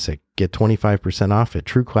Classic. Get 25% off at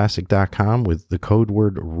TrueClassic.com with the code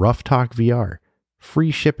word RoughTalkVR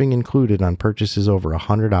Free shipping included on purchases over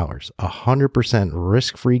 $100. 100%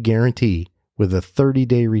 risk-free guarantee with a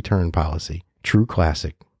 30-day return policy. True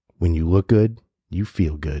Classic. When you look good, you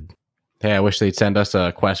feel good. Hey, I wish they'd send us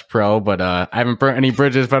a Quest Pro, but I haven't burnt any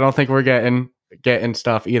bridges, but I don't think we're getting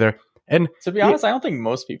stuff either. And to be honest, I don't think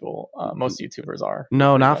most people, most YouTubers are.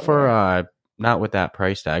 No, not for not with that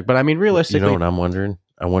price tag. But I mean, realistically, you know what I'm wondering?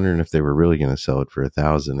 I'm wondering if they were really going to sell it for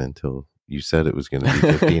 $1,000 until you said it was going to be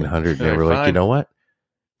 $1,500. And they were like, you know what?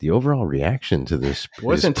 The overall reaction to this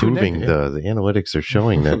is proving the analytics are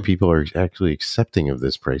showing that people are actually accepting of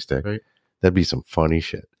this price tag. Right. That'd be some funny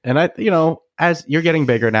shit. And as you're getting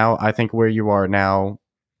bigger now, I think where you are now,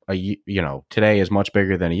 today is much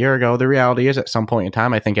bigger than a year ago. The reality is, at some point in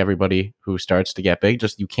time, I think everybody who starts to get big,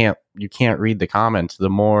 just you can't read the comments. The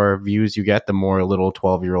more views you get, the more little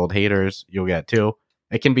 12-year-old haters you'll get too.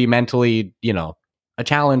 It can be mentally, a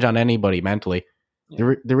challenge on anybody mentally.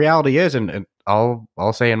 Yeah. The reality is, and I'll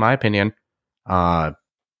say in my opinion, the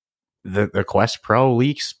Quest Pro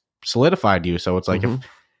leaks solidified you. So it's like, if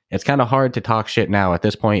it's kind of hard to talk shit now at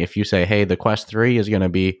this point. If you say, hey, the Quest 3 is going to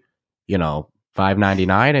be,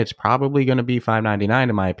 $599, it's probably going to be $599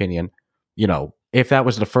 in my opinion. If that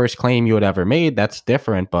was the first claim you had ever made, that's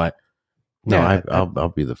different. But no, yeah, I'll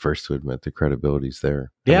be the first to admit the credibility's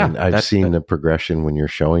there. Yeah, I mean, I've seen the progression when you're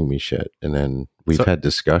showing me shit, and then we've had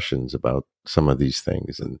discussions about some of these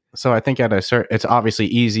things. And so I think it's obviously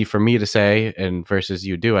easy for me to say, and versus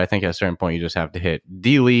you do. I think at a certain point you just have to hit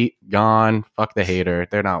delete, gone, fuck the hater.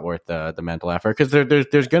 They're not worth the mental effort, because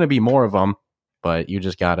there's going to be more of them, but you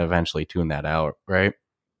just got to eventually tune that out, right?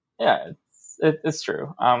 Yeah, it's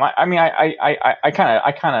true. I mean, I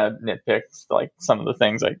kind of nitpicked like some of the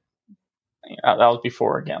things that was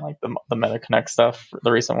before, again, like the MetaConnect stuff,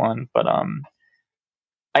 the recent one, but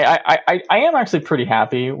I am actually pretty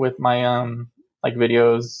happy with my like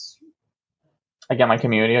videos. Again, my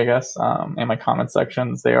community, I guess, and my comment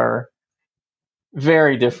sections. They are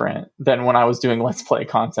very different than when I was doing Let's Play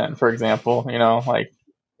content, for example. Like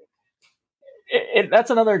that's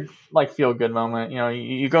another like feel good moment.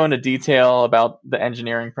 You go into detail about the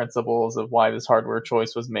engineering principles of why this hardware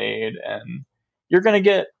choice was made, and you're going to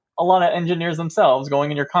get a lot of engineers themselves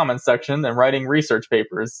going in your comments section and writing research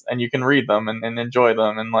papers, and you can read them and enjoy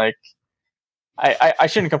them. And like, I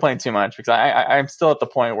shouldn't complain too much, because I'm still at the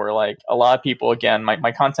point where like a lot of people, again,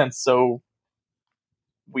 my content's so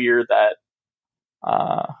weird that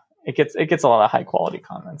it gets a lot of high quality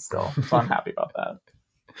comments still. So I'm happy about that.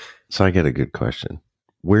 So I get a good question.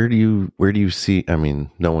 Where do you see, I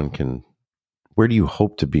mean, where do you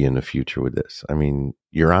hope to be in the future with this? I mean,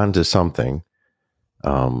 you're on to something.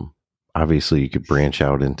 Obviously you could branch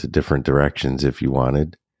out into different directions if you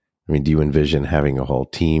wanted. I mean, do you envision having a whole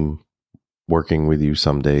team working with you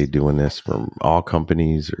someday doing this from all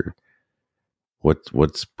companies, or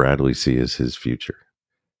what's Bradley see as his future?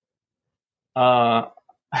 I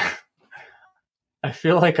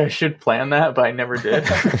feel like I should plan that, but I never did.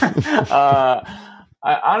 I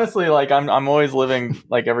honestly, like, I'm always living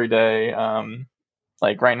like every day.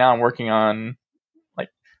 Like right now I'm working on, like,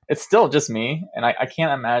 it's still just me, and I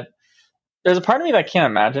can't imagine. There's a part of me that can't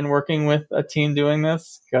imagine working with a team doing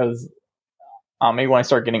this, because maybe when I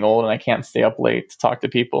start getting old and I can't stay up late to talk to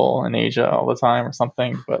people in Asia all the time or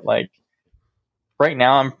something. But like right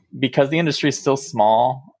now, because the industry is still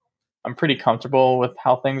small, I'm pretty comfortable with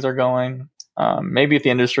how things are going. Maybe if the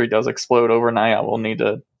industry does explode overnight, I will need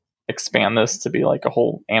to expand this to be like a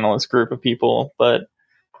whole analyst group of people. But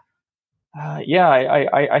yeah,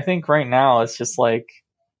 I think right now it's just like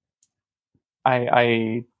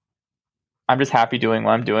I'm just happy doing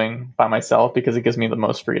what I'm doing by myself, because it gives me the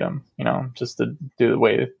most freedom, just to do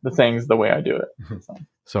the things the way I do it.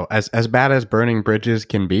 So as bad as burning bridges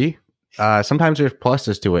can be, sometimes there's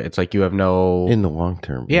pluses to it. It's like you have no, in the long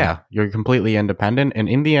term. Yeah, you're completely independent. And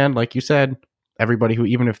in the end, like you said, everybody who,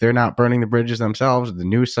 even if they're not burning the bridges themselves, the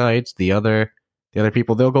news sites, the other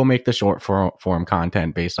people, they'll go make the short form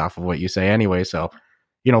content based off of what you say anyway. So,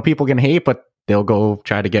 people can hate, but they'll go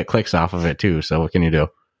try to get clicks off of it too. So what can you do?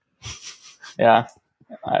 Yeah.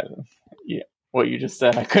 What you just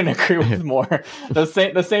said, I couldn't agree with more. The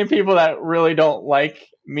same people that really don't like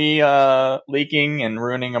me leaking and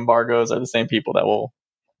ruining embargoes are the same people that will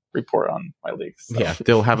report on my leaks. So. Yeah,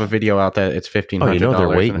 they'll have a video out that it's $1,500. Oh, they're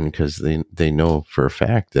waiting because they know for a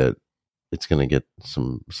fact that it's going to get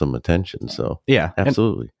some attention. So yeah,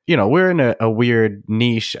 absolutely. And, we're in a weird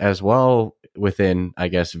niche as well within, I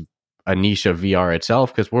guess, a niche of VR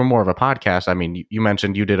itself, because we're more of a podcast. I mean, you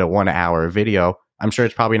mentioned you did a 1 hour video. I'm sure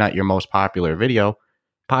it's probably not your most popular video.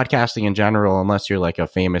 Podcasting in general, unless you're like a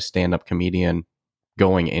famous stand-up comedian,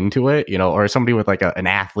 going into it, or somebody with like an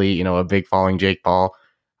athlete, a big following, Jake Paul,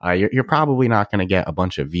 you're probably not going to get a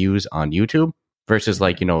bunch of views on YouTube versus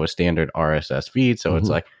like, a standard RSS feed. So it's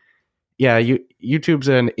like, yeah, YouTube's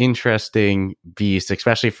an interesting beast,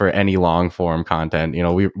 especially for any long form content.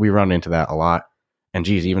 We run into that a lot. And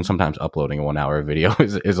geez, even sometimes uploading a 1 hour video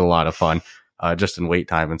is a lot of fun, just in wait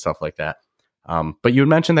time and stuff like that. But you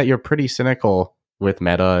mentioned that you're pretty cynical with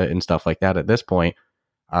Meta and stuff like that at this point.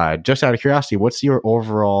 Just out of curiosity, what's your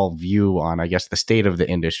overall view on, I guess, the state of the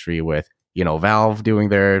industry with, Valve doing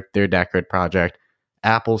their Decred project,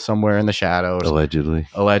 Apple somewhere in the shadows.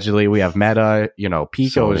 Allegedly, we have Meta,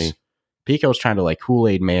 Pico's trying to like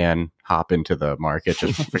Kool-Aid Man hop into the market,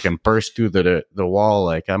 just freaking burst through the wall.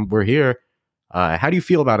 Like, we're here. How do you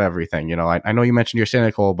feel about everything? I know you mentioned you're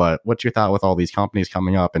cynical, but what's your thought with all these companies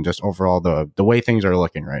coming up and just overall the way things are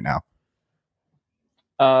looking right now?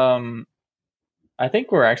 I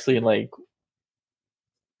think we're actually like,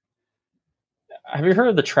 have you heard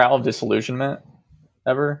of the trial of disillusionment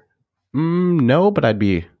ever? No, but I'd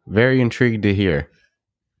be very intrigued to hear.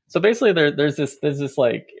 So basically, there's this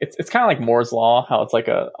like it's kind of like Moore's law, how it's like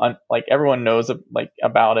like everyone knows like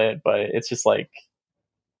about it, but it's just like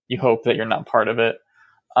you hope that you're not part of it.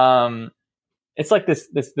 It's like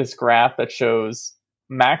this graph that shows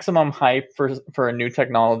maximum hype for a new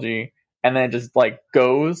technology, and then it just like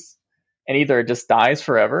goes, and either it just dies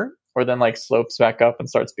forever, or then like slopes back up and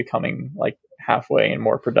starts becoming like halfway and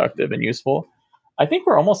more productive and useful. I think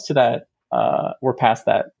we're almost to that. We're past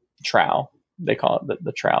that trial. They call it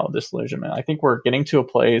the trial of disillusionment. I think we're getting to a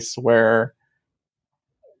place where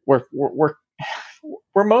we're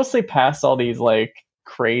mostly past all these like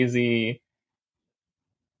crazy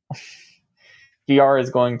VR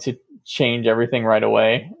is going to change everything right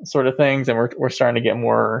away sort of things, and we're starting to get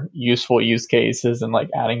more useful use cases and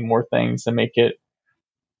like adding more things to make it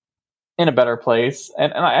in a better place.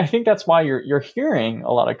 And I think that's why you're hearing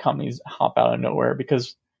a lot of companies hop out of nowhere,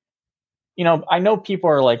 because I know people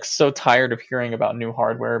are like so tired of hearing about new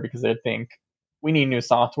hardware because they think we need new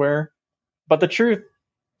software. But the truth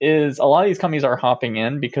is a lot of these companies are hopping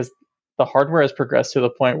in because the hardware has progressed to the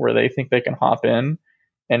point where they think they can hop in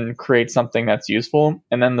and create something that's useful,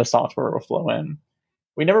 and then the software will flow in.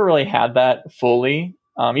 We never really had that fully.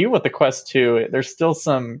 Even with the Quest 2, there's still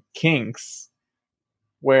some kinks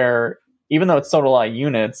where even though it sold a lot of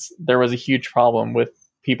units, there was a huge problem with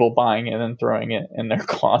people buying it and throwing it in their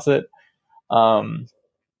closet.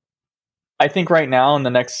 I think right now in the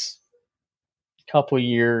next couple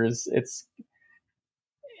years,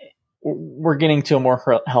 we're getting to a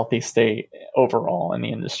more healthy state overall in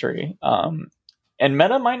the industry. And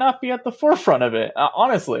Meta might not be at the forefront of it,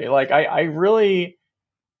 honestly. Like I really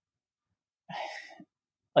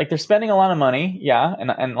like they're spending a lot of money, yeah,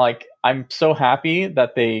 and like I'm so happy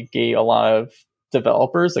that they gave a lot of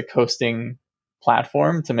developers a hosting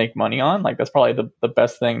platform to make money on. Like that's probably the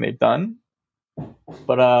best thing they've done.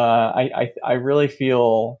 But I really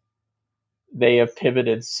feel they have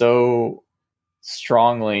pivoted so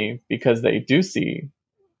strongly because they do see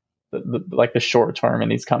the short term in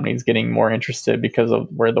these companies getting more interested because of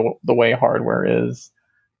where the way hardware is.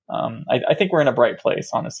 I think we're in a bright place,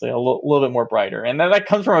 honestly, a little bit more brighter, and that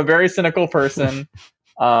comes from a very cynical person.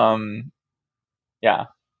 Yeah.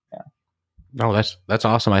 No, that's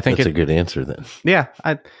awesome. I think that's a good answer then. Yeah,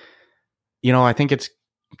 I think it's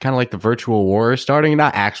kind of like the virtual wars starting,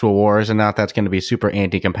 not actual wars, and not that's going to be super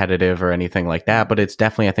anti-competitive or anything like that, but it's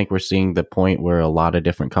definitely, I think we're seeing the point where a lot of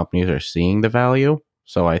different companies are seeing the value.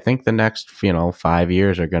 So I think the next 5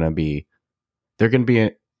 years are going to be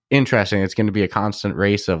interesting. It's going to be a constant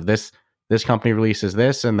race of this company releases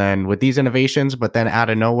this, and then with these innovations, but then out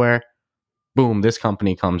of nowhere, boom, this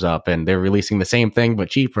company comes up and they're releasing the same thing but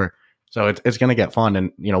cheaper. So it's going to get fun.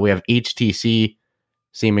 And we have HTC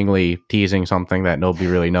seemingly teasing something that nobody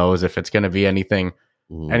really knows if it's going to be anything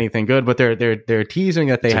good, but they're teasing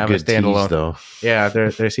that they have a standalone. Though. Yeah,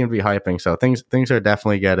 they seem to be hyping. So things are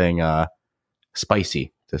definitely getting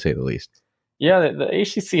spicy, to say the least. Yeah, the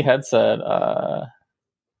HTC headset,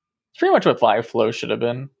 it's pretty much what Vive Flow should have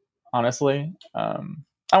been, honestly. I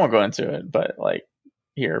won't go into it, but like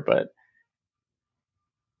here, but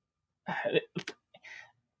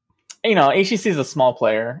HTC is a small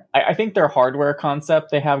player. I think their hardware concept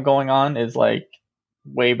they have going on is like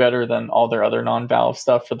way better than all their other non-Valve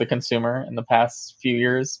stuff for the consumer in the past few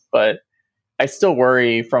years. But I still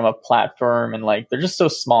worry from a platform, and like they're just so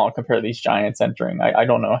small compared to these giants entering. I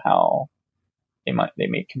don't know how they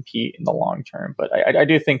may compete in the long term, but I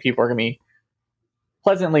do think people are going to be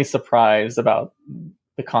pleasantly surprised about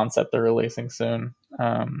the concept they're releasing soon.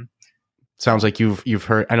 Sounds like you've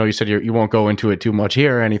heard. I know you said you won't go into it too much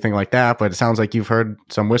here or anything like that, but it sounds like you've heard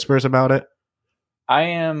some whispers about it. I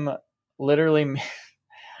am literally,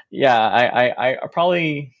 yeah. I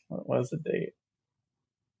probably, what was the date?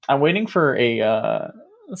 I'm waiting for a.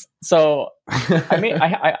 So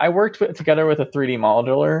I worked together with a 3D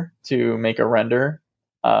modeler to make a render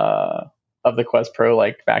of the Quest Pro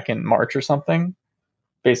like back in March or something,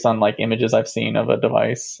 based on like images I've seen of a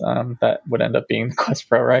device that would end up being the Quest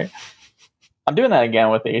Pro, right? I'm doing that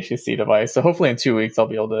again with the HTC device, so hopefully in 2 weeks I'll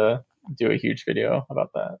be able to do a huge video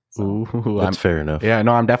about that. So. Ooh, That's fair enough. Yeah,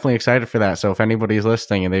 no, I'm definitely excited for that. So if anybody's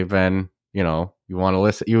listening and they've been, you want to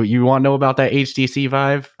listen, you want to know about that HTC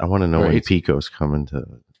Vive? I want to know Or when Pico's coming to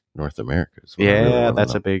North America. Is what I really Yeah, wanna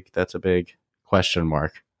that's know. a big question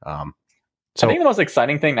mark. I So think the most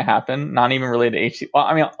exciting thing to happen, not even related to HTC, well,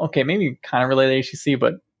 I mean, okay, maybe kind of related to HTC,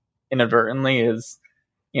 but inadvertently is,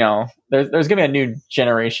 there's going to be a new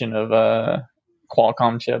generation of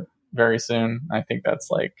Qualcomm chip very soon. I think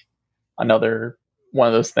that's like another one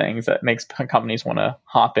of those things that makes companies want to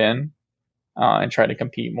hop in and try to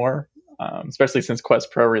compete more, especially since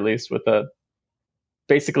Quest Pro released with a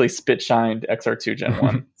basically spit-shined XR2 Gen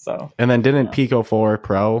 1. So, and then didn't Yeah. Pico 4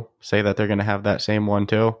 Pro say that they're going to have that same one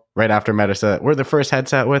too? Right after Meta said we're the first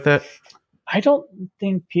headset with it. I don't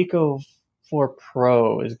think Pico 4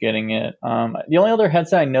 Pro is getting it. The only other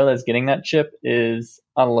headset I know that's getting that chip is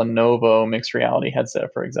a Lenovo mixed reality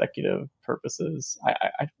headset for executive purposes.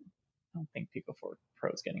 I don't think Pico 4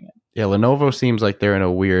 Pro is getting it. Yeah, Lenovo seems like they're in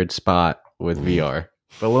a weird spot with VR,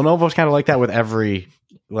 but Lenovo's kind of like that with every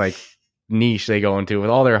like niche they go into with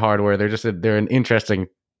all their hardware. They're an interesting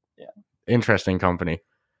company.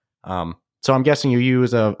 So I'm guessing you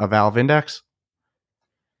use a Valve Index.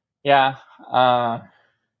 Yeah. I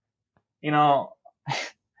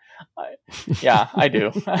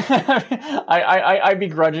do. I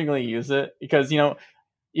begrudgingly use it because, you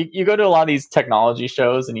go to a lot of these technology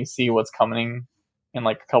shows and you see what's coming in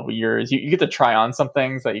like a couple years. You get to try on some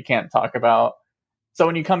things that you can't talk about. So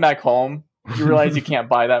when you come back home, you realize you can't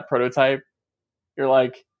buy that prototype. You're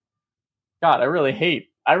like, God, I really hate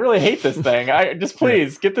this thing. I just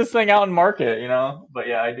please get this thing out and market, But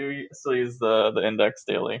yeah, I do still use the Index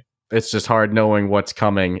daily. It's just hard knowing what's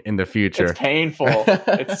coming in the future. It's painful.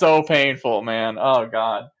 It's so painful, man. Oh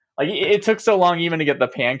God. Like it took so long even to get the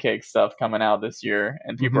Pancake stuff coming out this year.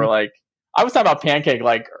 And people are like, I was talking about Pancake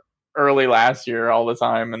like early last year all the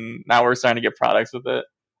time. And now we're starting to get products with it.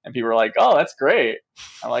 And people are like, oh, that's great.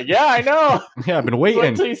 I'm like, yeah, I know. Yeah, I've been Wait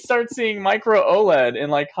waiting. until you start seeing micro OLED in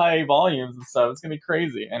like high volumes and stuff. It's going to be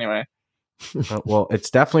crazy. Anyway. Well, it's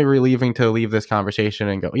definitely relieving to leave this conversation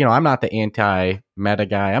and go, I'm not the anti-meta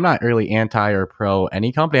guy. I'm not really anti or pro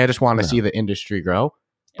any company. I just want to see the industry grow.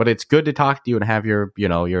 But it's good to talk to you and have your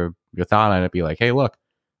thought on it. Be like, hey, look,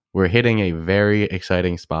 we're hitting a very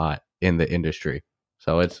exciting spot in the industry.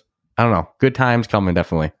 So it's, I don't know, good times coming,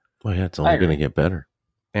 definitely. Well, yeah, it's only going to get better.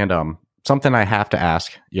 And something I have to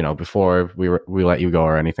ask, before we let you go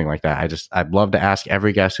or anything like that. I'd love to ask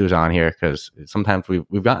every guest who's on here because sometimes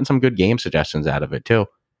we've gotten some good game suggestions out of it too.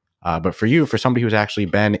 But for somebody who's actually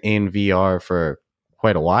been in VR for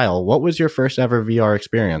quite a while, what was your first ever VR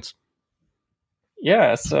experience?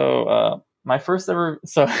 Yeah, so my first ever,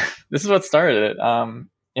 so this is what started it.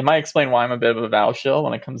 It might explain why I'm a bit of a Valve shill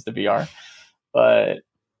when it comes to VR, but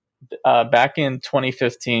back in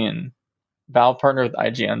 2015. Valve partnered with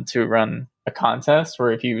IGN to run a contest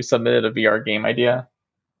where if you submitted a VR game idea,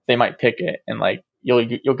 they might pick it, and like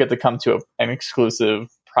you'll get to come to an exclusive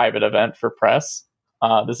private event for press.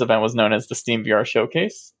 This event was known as the Steam VR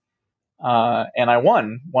Showcase, and I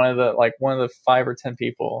won one of the 5 or 10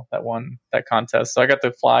 people that won that contest. So I got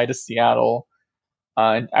to fly to Seattle,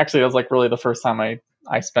 and actually that was like really the first time I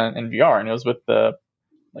spent in VR, and it was with the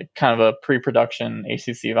like kind of a pre-production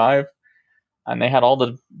HTC Vive. And they had all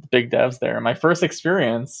the big devs there. My first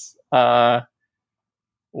experience was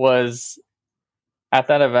at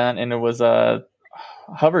that event, and it was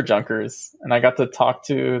Hover Junkers. And I got to talk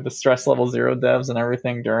to the Stress Level Zero devs and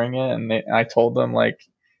everything during it. And I told them, like,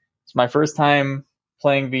 it's my first time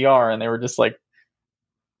playing VR. And they were just like,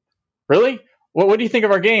 really? What do you think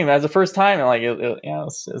of our game as a first time? And like, it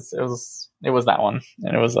was that one.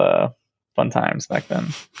 And it was fun times back then.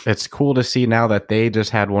 It's cool to see now that they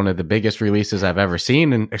just had one of the biggest releases I've ever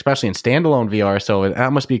seen, and especially in standalone VR. So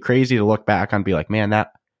that must be crazy to look back on and be like, man,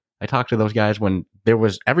 that I talked to those guys when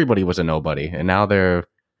everybody was a nobody, and now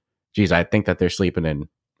I think that they're sleeping in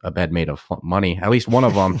a bed made of money. At least one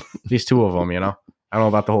of them, at least 2 of them. I don't know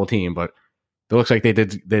about the whole team, but it looks like they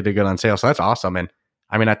did good on sale. So that's awesome. And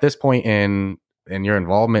I mean, at this point in your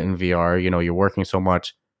involvement in VR, you're working so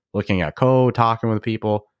much, looking at code, talking with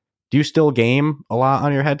people. do you still game a lot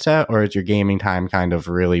on your headset, or has your gaming time kind of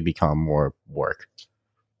really become more work?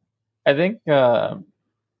 I think I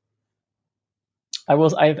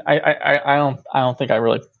don't think I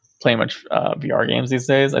really play much VR games these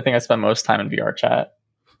days. I think I spend most time in VR chat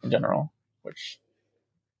in general, which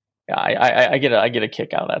yeah, I get a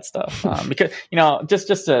kick out of that stuff because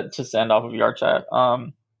just to end off of VR chat.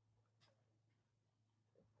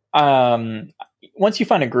 Once you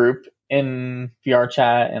find a group in VR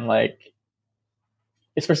chat, and like,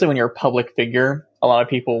 especially when you're a public figure, a lot of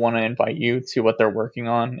people want to invite you to what they're working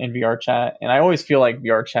on in VR chat. And I always feel like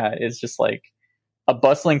VR chat is just like a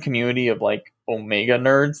bustling community of like Omega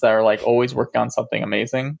nerds that are like always working on something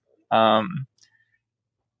amazing. So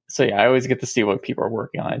yeah, I always get to see what people are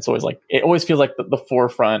working on. It's always like, it always feels like the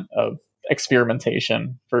forefront of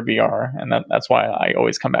experimentation for VR, and that's why I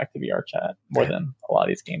always come back to VR chat more than a lot of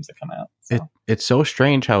these games that come out. So. It's so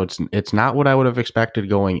strange how it's not what I would have expected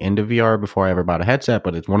going into VR before I ever bought a headset,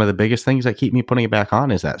 but it's one of the biggest things that keep me putting it back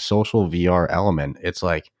on is that social VR element. It's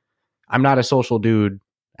like, I'm not a social dude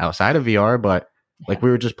outside of VR, but like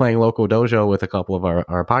we were just playing Loco Dojo with a couple of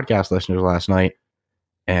our podcast listeners last night,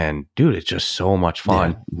 and dude, it's just so much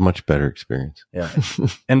fun. Yeah, much better experience. Yeah.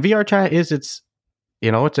 And VR chat is it's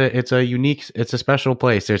a unique, it's a special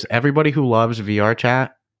place. There's everybody who loves VR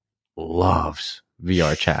chat loves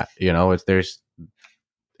VR chat.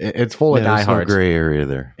 It's full of diehards. There's no gray area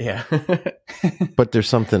there. Yeah. But there's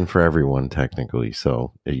something for everyone technically.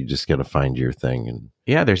 So you just got to find your thing. And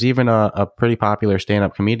yeah, there's even a pretty popular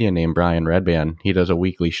stand-up comedian named Brian Redban. He does a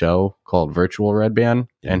weekly show called Virtual Redban,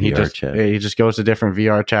 and he just goes to different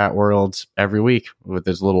VR chat worlds every week with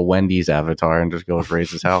his little Wendy's avatar and just goes raise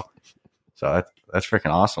his hell. So that's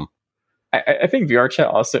freaking awesome. I think VR chat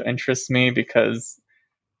also interests me because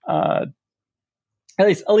at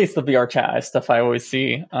least the VR chat stuff I always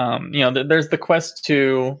see. There's the Quest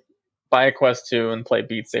 2, buy a Quest 2 and play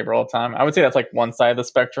Beat Saber all the time. I would say that's like one side of the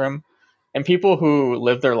spectrum. And people who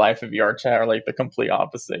live their life in VR chat are like the complete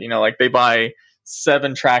opposite. Like they buy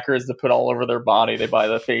 7 trackers to put all over their body. They buy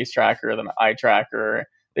the face tracker, the eye tracker.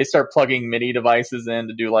 They start plugging MIDI devices in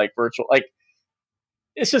to do like virtual, like,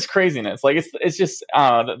 it's just craziness. Like it's just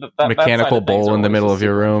mechanical bowl in the middle of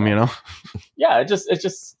your room, Yeah,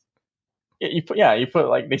 you put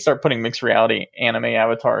like, they start putting mixed reality anime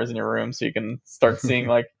avatars in your room, so you can start seeing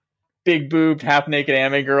like big boobed, half naked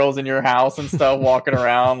anime girls in your house and stuff walking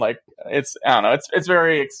around. Like I don't know. It's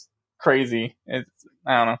very crazy. I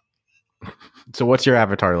don't know. So what's your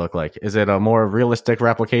avatar look like? Is it a more realistic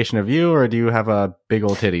replication of you, or do you have a big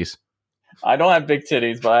old titties? I don't have big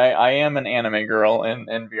titties, but I am an anime girl in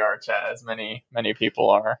VR chat, as many people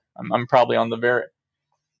are. I'm probably on the very,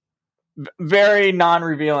 very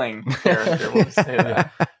non-revealing character. We'll say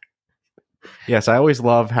that. Yes, I always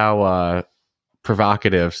love how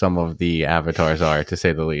provocative some of the avatars are, to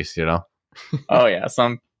say the least. Oh yeah,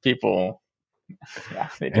 some people. Yeah,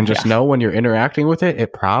 and just know when you're interacting with it,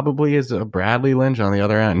 it probably is a Bradley Lynch on the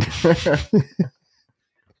other end.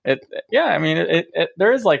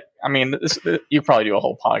 There is like, you probably do a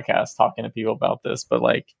whole podcast talking to people about this, but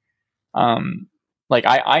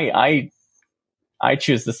I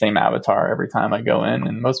choose the same avatar every time I go in,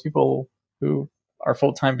 and most people who are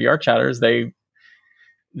full-time VR chatters,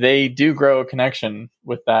 they do grow a connection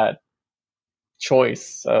with that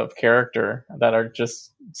choice of character that are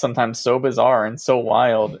just sometimes so bizarre and so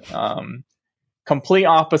wild. Complete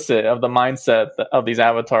opposite of the mindset of these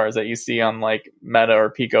avatars that you see on like Meta or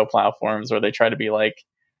Pico platforms, where they try to be like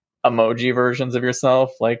emoji versions of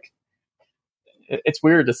yourself. Like, it's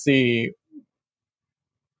weird to see.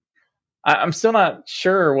 I'm still not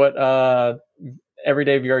sure what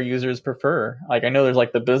everyday VR users prefer. Like, I know there's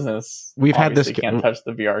like the business. We've had this. You can't touch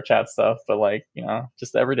the VR chat stuff, but like,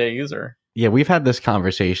 just the everyday user. Yeah, we've had this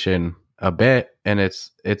conversation a bit, and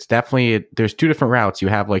it's definitely, there's 2 different routes. You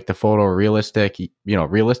have like the photorealistic,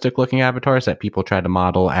 realistic looking avatars that people try to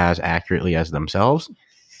model as accurately as themselves,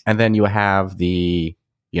 and then you have the,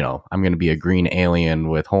 I'm going to be a green alien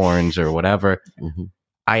with horns or whatever. Mm-hmm.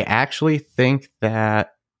 I actually think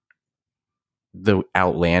that the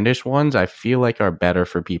outlandish ones, I feel like, are better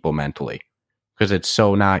for people mentally, because it's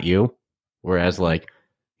so not you. Whereas like,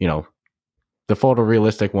 the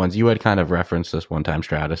photorealistic ones, you had kind of referenced this one time,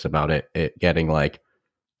 Stratus, about it getting like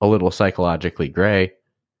a little psychologically gray.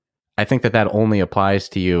 I think that only applies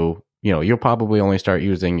to you. You'll probably only start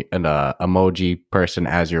using an emoji person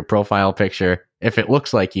as your profile picture if it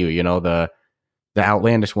looks like you. The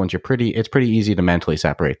outlandish ones, it's pretty easy to mentally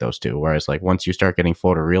separate those two. Whereas like once you start getting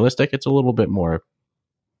photorealistic, it's a little bit more.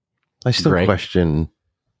 I still gray. Question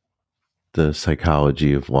the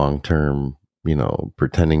psychology of long-term,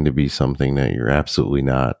 pretending to be something that you're absolutely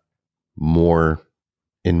not,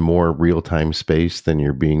 in more real-time space than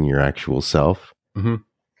you're being your actual self. Mm-hmm.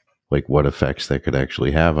 Like what effects that could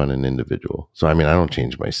actually have on an individual. So, I mean, I don't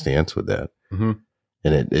change my stance with that. Mm-hmm.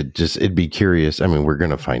 And it'd be curious. I mean, we're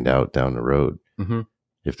going to find out down the road Mm-hmm.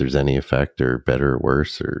 if there's any effect or better or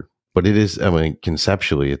worse, but it is, I mean,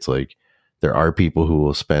 conceptually, it's like there are people who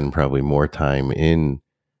will spend probably more time in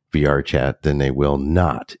VR chat than they will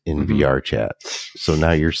not in Mhm. VR chat. So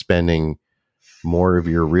now you're spending more of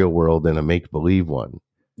your real world in a make-believe one.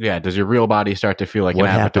 Yeah. Does your real body start to feel like What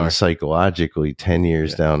an avatar? happens psychologically 10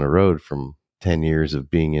 years Yeah. down the road from 10 years of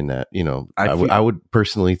being in that, I feel- I would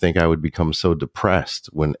personally think I would become so depressed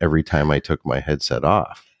when every time I took my headset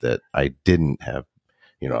off that I didn't have,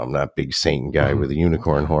 I'm not a big Satan guy Mhm. with a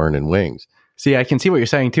unicorn horn and wings. See, I can see what you're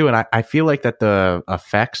saying too, and I feel like that the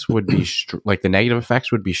effects would be like the negative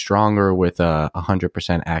effects would be stronger with a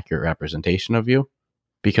 100% accurate representation of you,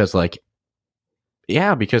 because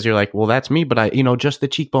because you're like, well, that's me, but I, just the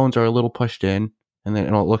cheekbones are a little pushed in, and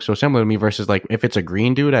then it looks so similar to me. Versus like if it's a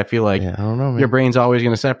green dude, I feel like Yeah, I don't know, man. your brain's always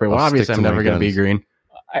going to separate. Well, I'll obviously, stick I'm to my never going to be guns. green.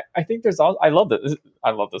 I think there's all. I love this.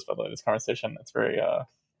 I love this, by the way. This conversation. It's very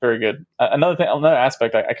very good. Another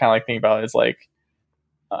aspect I kind of like thinking about is like,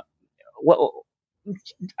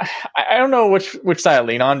 I don't know which side I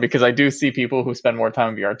lean on, because I do see people who spend more time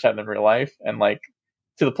in VR chat than real life, and like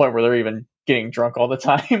to the point where they're even getting drunk all the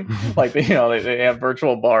time. Like they have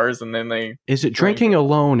virtual bars, and then they Is it drinking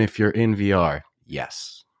alone if you're in VR?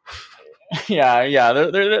 Yes. yeah.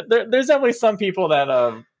 There's definitely some people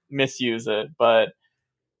that misuse it, but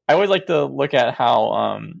I always like to look at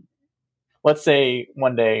how let's say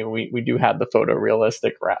one day we do have the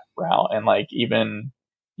photorealistic route, and like even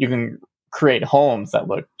you can create homes that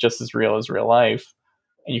look just as real as real life,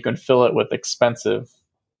 and you can fill it with expensive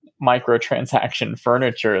microtransaction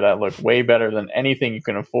furniture that look way better than anything you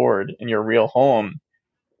can afford in your real home.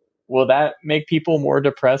 Will that make people more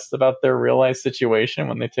depressed about their real life situation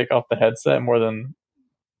when they take off the headset more than,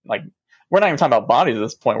 like, we're not even talking about bodies at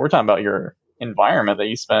this point. We're talking about your environment that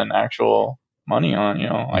you spend actual money on,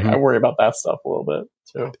 Like I worry about that stuff a little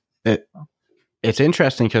bit too. It's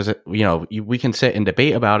interesting because, we can sit and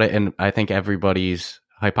debate about it, and I think everybody's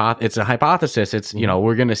it's a hypothesis. It's,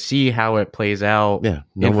 we're going to see how it plays out Yeah,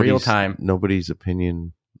 in real time. Nobody's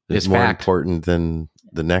opinion It's is more fact. important than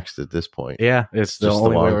the next at this point. Yeah, it's the Just the only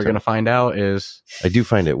way long we're term. going to find out is... I do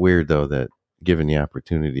find it weird though that given the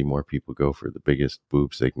opportunity, more people go for the biggest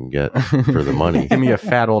boobs they can get for the money. Give me a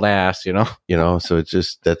fat old ass, So it's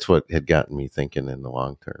just, that's what had gotten me thinking in the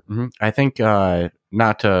long term. Mm-hmm. I think,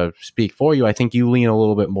 not to speak for you, I think you lean a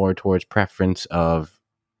little bit more towards preference of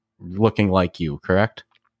looking like you, correct?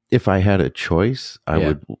 If I had a choice, I Yeah.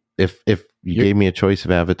 would. If you gave me a choice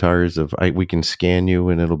of avatars we can scan you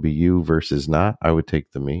and it'll be you versus not, I would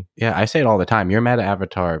take the me. Yeah, I say it all the time. Your meta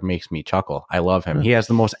avatar makes me chuckle. I love him. Yeah. He has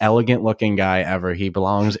the most elegant looking guy ever. He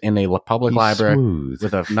belongs in a public He's library smooth.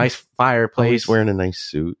 with a nice Always fireplace, wearing a nice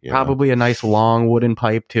suit. probably a nice long wooden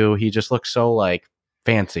pipe too. He just looks so like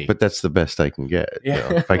fancy. But that's the best I can get.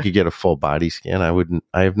 Yeah. If I could get a full body scan,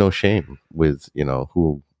 I have no shame with,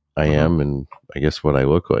 who I am and I guess what I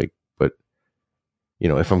look like. But,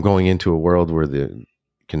 if I'm going into a world where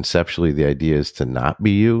conceptually the idea is to not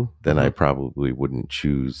be you, then I probably wouldn't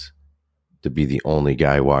choose to be the only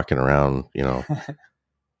guy walking around,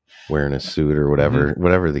 wearing a suit or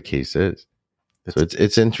whatever the case is. So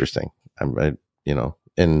it's interesting.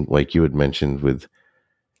 And like you had mentioned with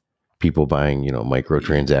people buying,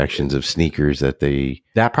 microtransactions of sneakers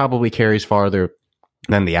that probably carries farther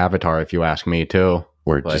than the avatar, if you ask me too.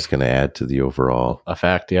 we're Like- just going to add to the overall,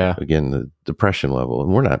 Effect, yeah. again, the depression level.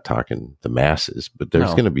 And we're not talking the masses, but there's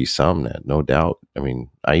No. going to be some that, no doubt. I mean,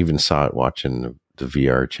 I even saw it watching the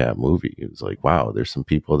VR chat movie. It was like, wow, there's some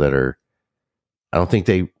people that I don't think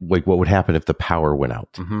what would happen if the power went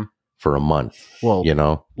out Mm-hmm. for a month,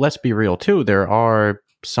 Well, let's be real too. There are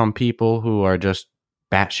some people who are just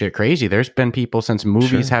batshit crazy. There's been people since movies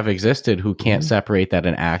Sure. have existed who can't Mhm. separate that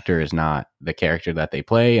an actor is not the character that they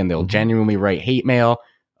play, and they'll Mhm. genuinely write hate mail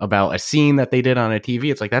about a scene that they did on a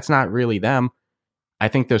TV. It's like, that's not really them. I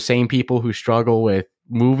think those same people who struggle with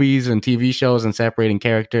movies and TV shows and separating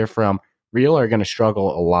character from real are going to struggle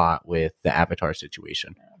a lot with the Avatar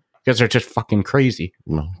situation because they're just fucking crazy.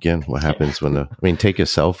 Well, again, what happens when take a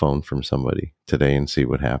cell phone from somebody today and see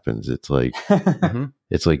what happens. It's like,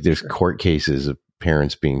 it's like there's court cases of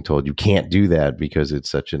parents being told you can't do that because it's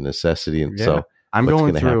such a necessity. And Yeah. so I'm what's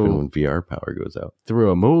going going to happen through when VR power goes out?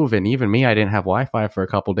 through a move, and even me, I didn't have Wi-Fi for a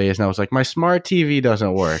couple days, and I was like, my smart TV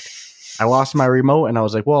doesn't work. I lost my remote, and I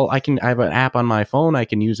was like, well, I have an app on my phone I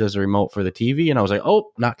can use as a remote for the TV. And I was like,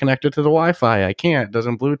 oh, not connected to the Wi-Fi. I can't. It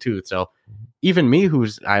doesn't Bluetooth. So even me,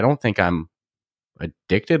 I don't think I'm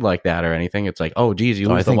addicted like that or anything. It's like, oh, geez, you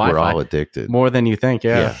lose I the think Wi-Fi. we're all addicted. More than you think.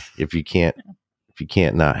 Yeah. If you can't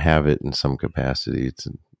not have it in some capacity,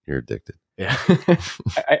 you're addicted. Yeah.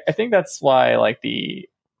 I think that's why like the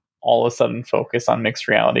all of a sudden focus on mixed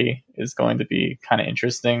reality is going to be kind of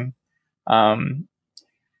interesting.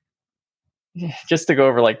 Just to go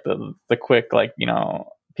over like the quick, like, you know,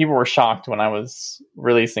 people were shocked when I was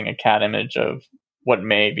releasing a CAD image of what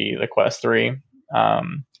may be the Quest 3.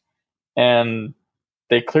 And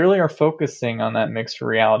they clearly are focusing on that mixed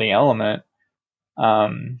reality element.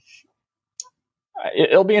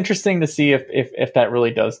 It'll be interesting to see if that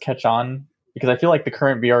really does catch on, because I feel like the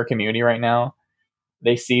current VR community right now,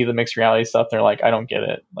 they see the mixed reality stuff. They're like, I don't get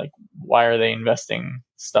it. Like, why are they investing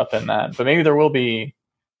stuff in that? But maybe there will be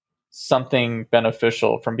something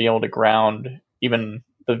beneficial from being able to ground even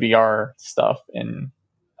the VR stuff in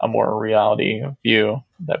a more reality view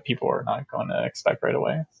that people are not going to expect right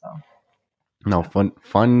away. So, no,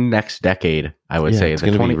 fun next decade, I would say. It's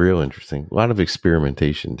going to be real interesting. A lot of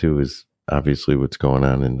experimentation too is obviously what's going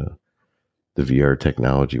on in the VR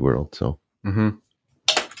technology world. So, the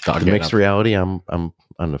mixed reality, I'm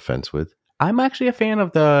on the fence with. I'm actually a fan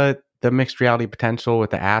of the mixed reality potential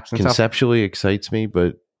with the apps and Conceptually excites me,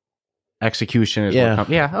 but execution is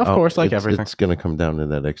of course, like everything. It's going to come down to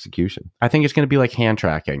that execution. I think it's going to be like hand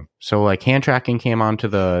tracking. So like hand tracking came onto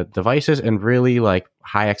the devices and really like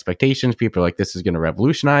high expectations. People are like, this is going to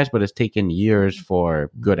revolutionize, but it's taken years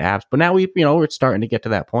for good apps. But now we're starting to get to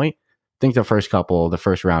that point. I think the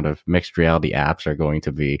first round of mixed reality apps are going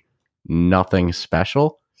to be nothing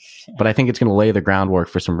special, but I think it's going to lay the groundwork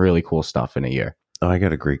for some really cool stuff in a year. Oh, I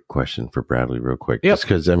got a great question for Bradley real quick. Yep. Just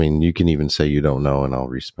because, I mean, you can even say you don't know, and I'll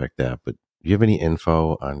respect that. But do you have any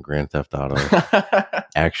info on Grand Theft Auto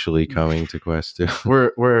actually coming to Quest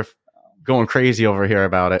 2? We're going crazy over here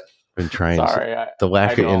about it. Been trying. The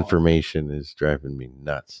lack of information is driving me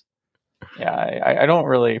nuts. Yeah, I don't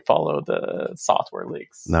really follow the software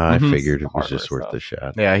leaks. No, I figured it was just worth a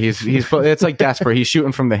shot. Yeah, he's it's like desperate. He's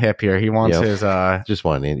shooting from the hip here. He wants his just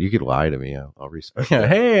one in. You could lie to me. I'll respect. Yeah,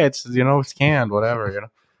 hey, it's it's canned,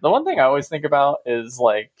 whatever. The one thing I always think about is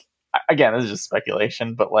like, again, this is just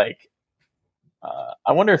speculation, but like,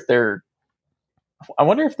 I wonder if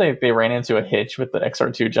they ran into a hitch with the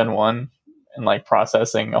XR2 Gen 1 and like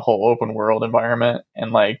processing a whole open world environment,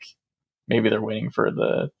 and like maybe they're waiting for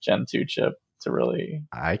the Gen 2 chip to really.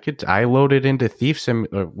 I loaded into Thief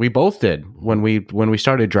Simulator. We both did when we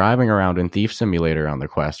started driving around in Thief Simulator on the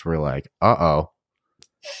Quest. We're like,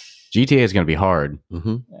 GTA is going to be hard.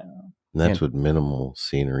 Mm-hmm. Yeah. And that's with minimal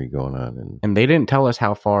scenery going on, and they didn't tell us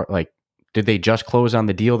how far. Like, did they just close on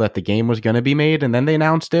the deal that the game was going to be made, and then they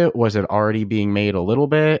announced it? Was it already being made a little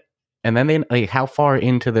bit? And then they like, how far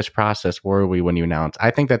into this process were we when you announced? I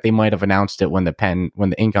think that they might have announced it when the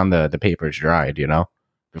ink on the papers dried,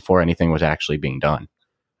 before anything was actually being done.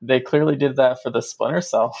 They clearly did that for the Splinter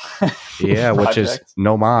Cell. Yeah, which is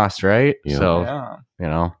no moss, right? Yeah. So,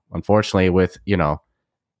 unfortunately with,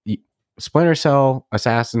 Splinter Cell,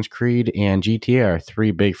 Assassin's Creed, and GTA are three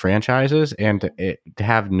big franchises, and to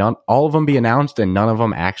have all of them be announced and none of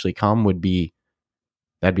them actually come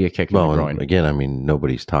that'd be a kick in the groin. Again, I mean,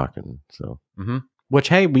 nobody's talking, so. Mm-hmm. Which,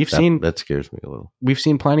 hey, we've seen... That scares me a little. We've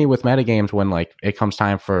seen plenty with metagames when, like, it comes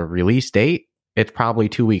time for a release date. It's probably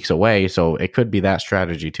 2 weeks away, so it could be that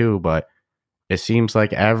strategy too, but it seems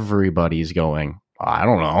like everybody's going, I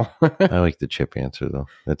don't know. I like the chip answer, though.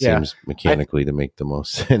 That seems mechanically to make the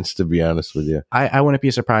most sense, to be honest with you. I wouldn't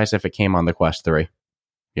be surprised if it came on the Quest 3,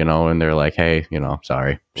 and they're like, hey,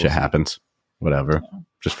 sorry, shit happens. Whatever. Yeah.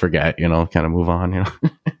 Just forget, kind of move on, Yeah.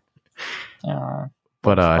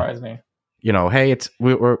 But surprise me. Hey,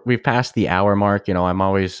 we've passed the hour mark. I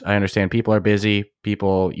understand people are busy.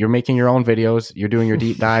 You're making your own videos, you're doing your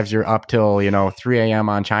deep dives, you're up till 3 a.m.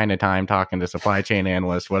 on China time talking to supply chain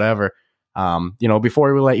analysts, whatever.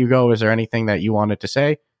 Before we let you go, is there anything that you wanted to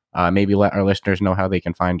say? Maybe let our listeners know how they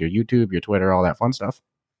can find your YouTube, your Twitter, all that fun stuff.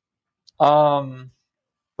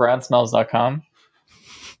 BradSmells.com.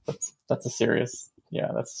 That's a serious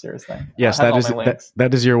thing. Yes, that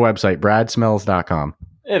is your website, bradsmells.com.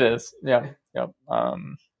 It is. Yeah. Yep. No,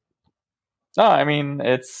 I mean,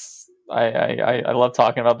 I love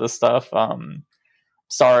talking about this stuff.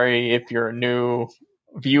 Sorry if you're a new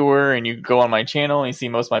viewer and you go on my channel and you see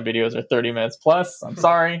most of my videos are 30 minutes plus. I'm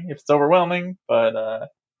sorry if it's overwhelming, but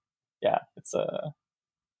it's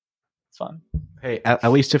fun. Hey,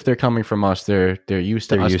 at least if they're coming from us, they're used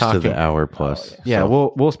to They're us used talking. to the hour plus. Yeah,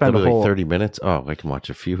 So we'll spend a it'll be whole like 30 minutes. Oh, I can watch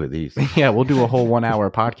a few of these. yeah, we'll do a whole 1 hour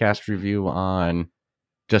podcast review on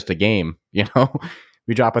just a game. You know,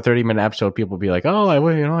 we drop a 30-minute episode. People be like, "Oh,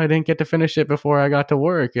 I didn't get to finish it before I got to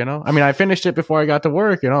work." You know, I mean, I finished it before I got to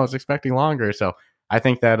work. You know, I was expecting longer. So I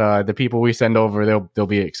think that the people we send over, they'll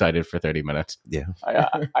be excited for 30 minutes. Yeah.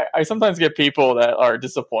 I sometimes get people that are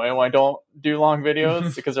disappointed when I don't do long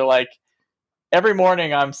videos because they're like, every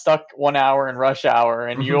morning I'm stuck 1 hour in rush hour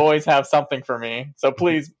and you always have something for me. So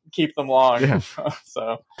please keep them long. Yeah.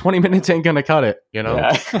 So 20 minutes ain't going to cut it. You know,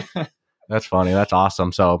 yeah. That's funny. That's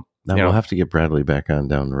awesome. So Now you we'll know, have to get Bradley back on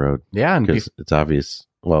down the road yeah. And because it's obvious.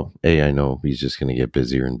 Well, I know he's just going to get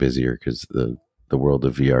busier and busier because the world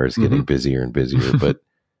of VR is getting busier and busier, but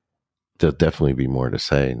there'll definitely be more to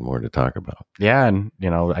say and more to talk about. yeah. And,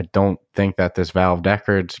 I don't think that this Valve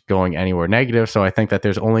Deckard's going anywhere negative. So I think that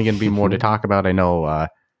there's only going to be more to talk about. I know,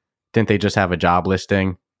 didn't they just have a job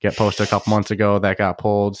listing get posted a couple months ago that got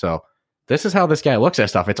pulled? So this is how this guy looks at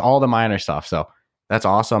stuff. It's all the minor stuff. So that's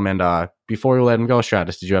awesome. And before we let him go,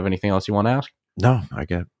 Stratus, did you have anything else you want to ask? No, I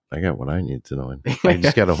got what I need to know. And I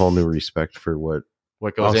just got a whole new respect for what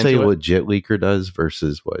What goes I'll into say it? legit leaker does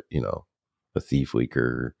versus what, a thief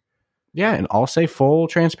leaker. Yeah, and I'll say full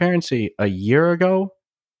transparency. A year ago,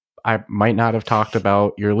 I might not have talked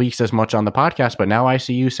about your leaks as much on the podcast, but now I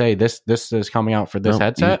see you say this is coming out for this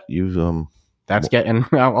headset. You've That's getting.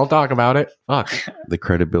 I'll talk about it. Fuck. the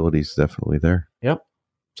credibility's definitely there. Yep.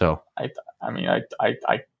 So I mean,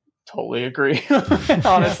 I totally agree.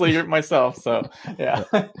 Honestly, myself. So yeah.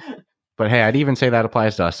 but hey, I'd even say that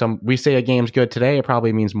applies to us. We say a game's good today, it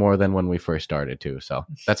probably means more than when we first started too. So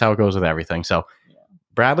that's how it goes with everything. So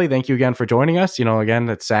Bradley, thank you again for joining us. Again,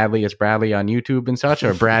 it's Bradley on YouTube and such,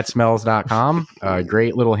 or bradsmells.com.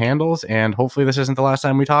 Great little handles. And hopefully this isn't the last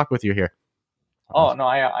time we talk with you here. Oh no,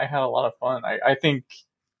 I had a lot of fun. I think,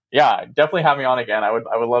 yeah, definitely have me on again. I would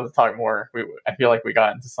love to talk more. I feel like we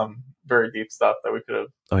got into some very deep stuff that we could have.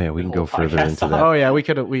 Oh yeah, we can go whole further podcast into on. that. Oh yeah, we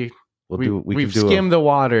could have. We've skimmed the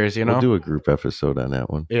waters, We'll do a group episode on that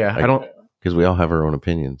one. Yeah, I don't. Because we all have our own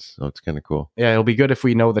opinions, so it's kind of cool. Yeah, it'll be good if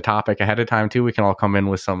we know the topic ahead of time too. We can all come in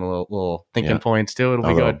with some little thinking points too. It'll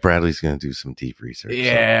be good. Bradley's going to do some deep research.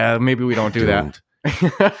 Yeah, maybe we don't do that.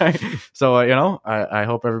 So I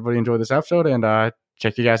hope everybody enjoyed this episode, and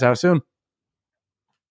check you guys out soon.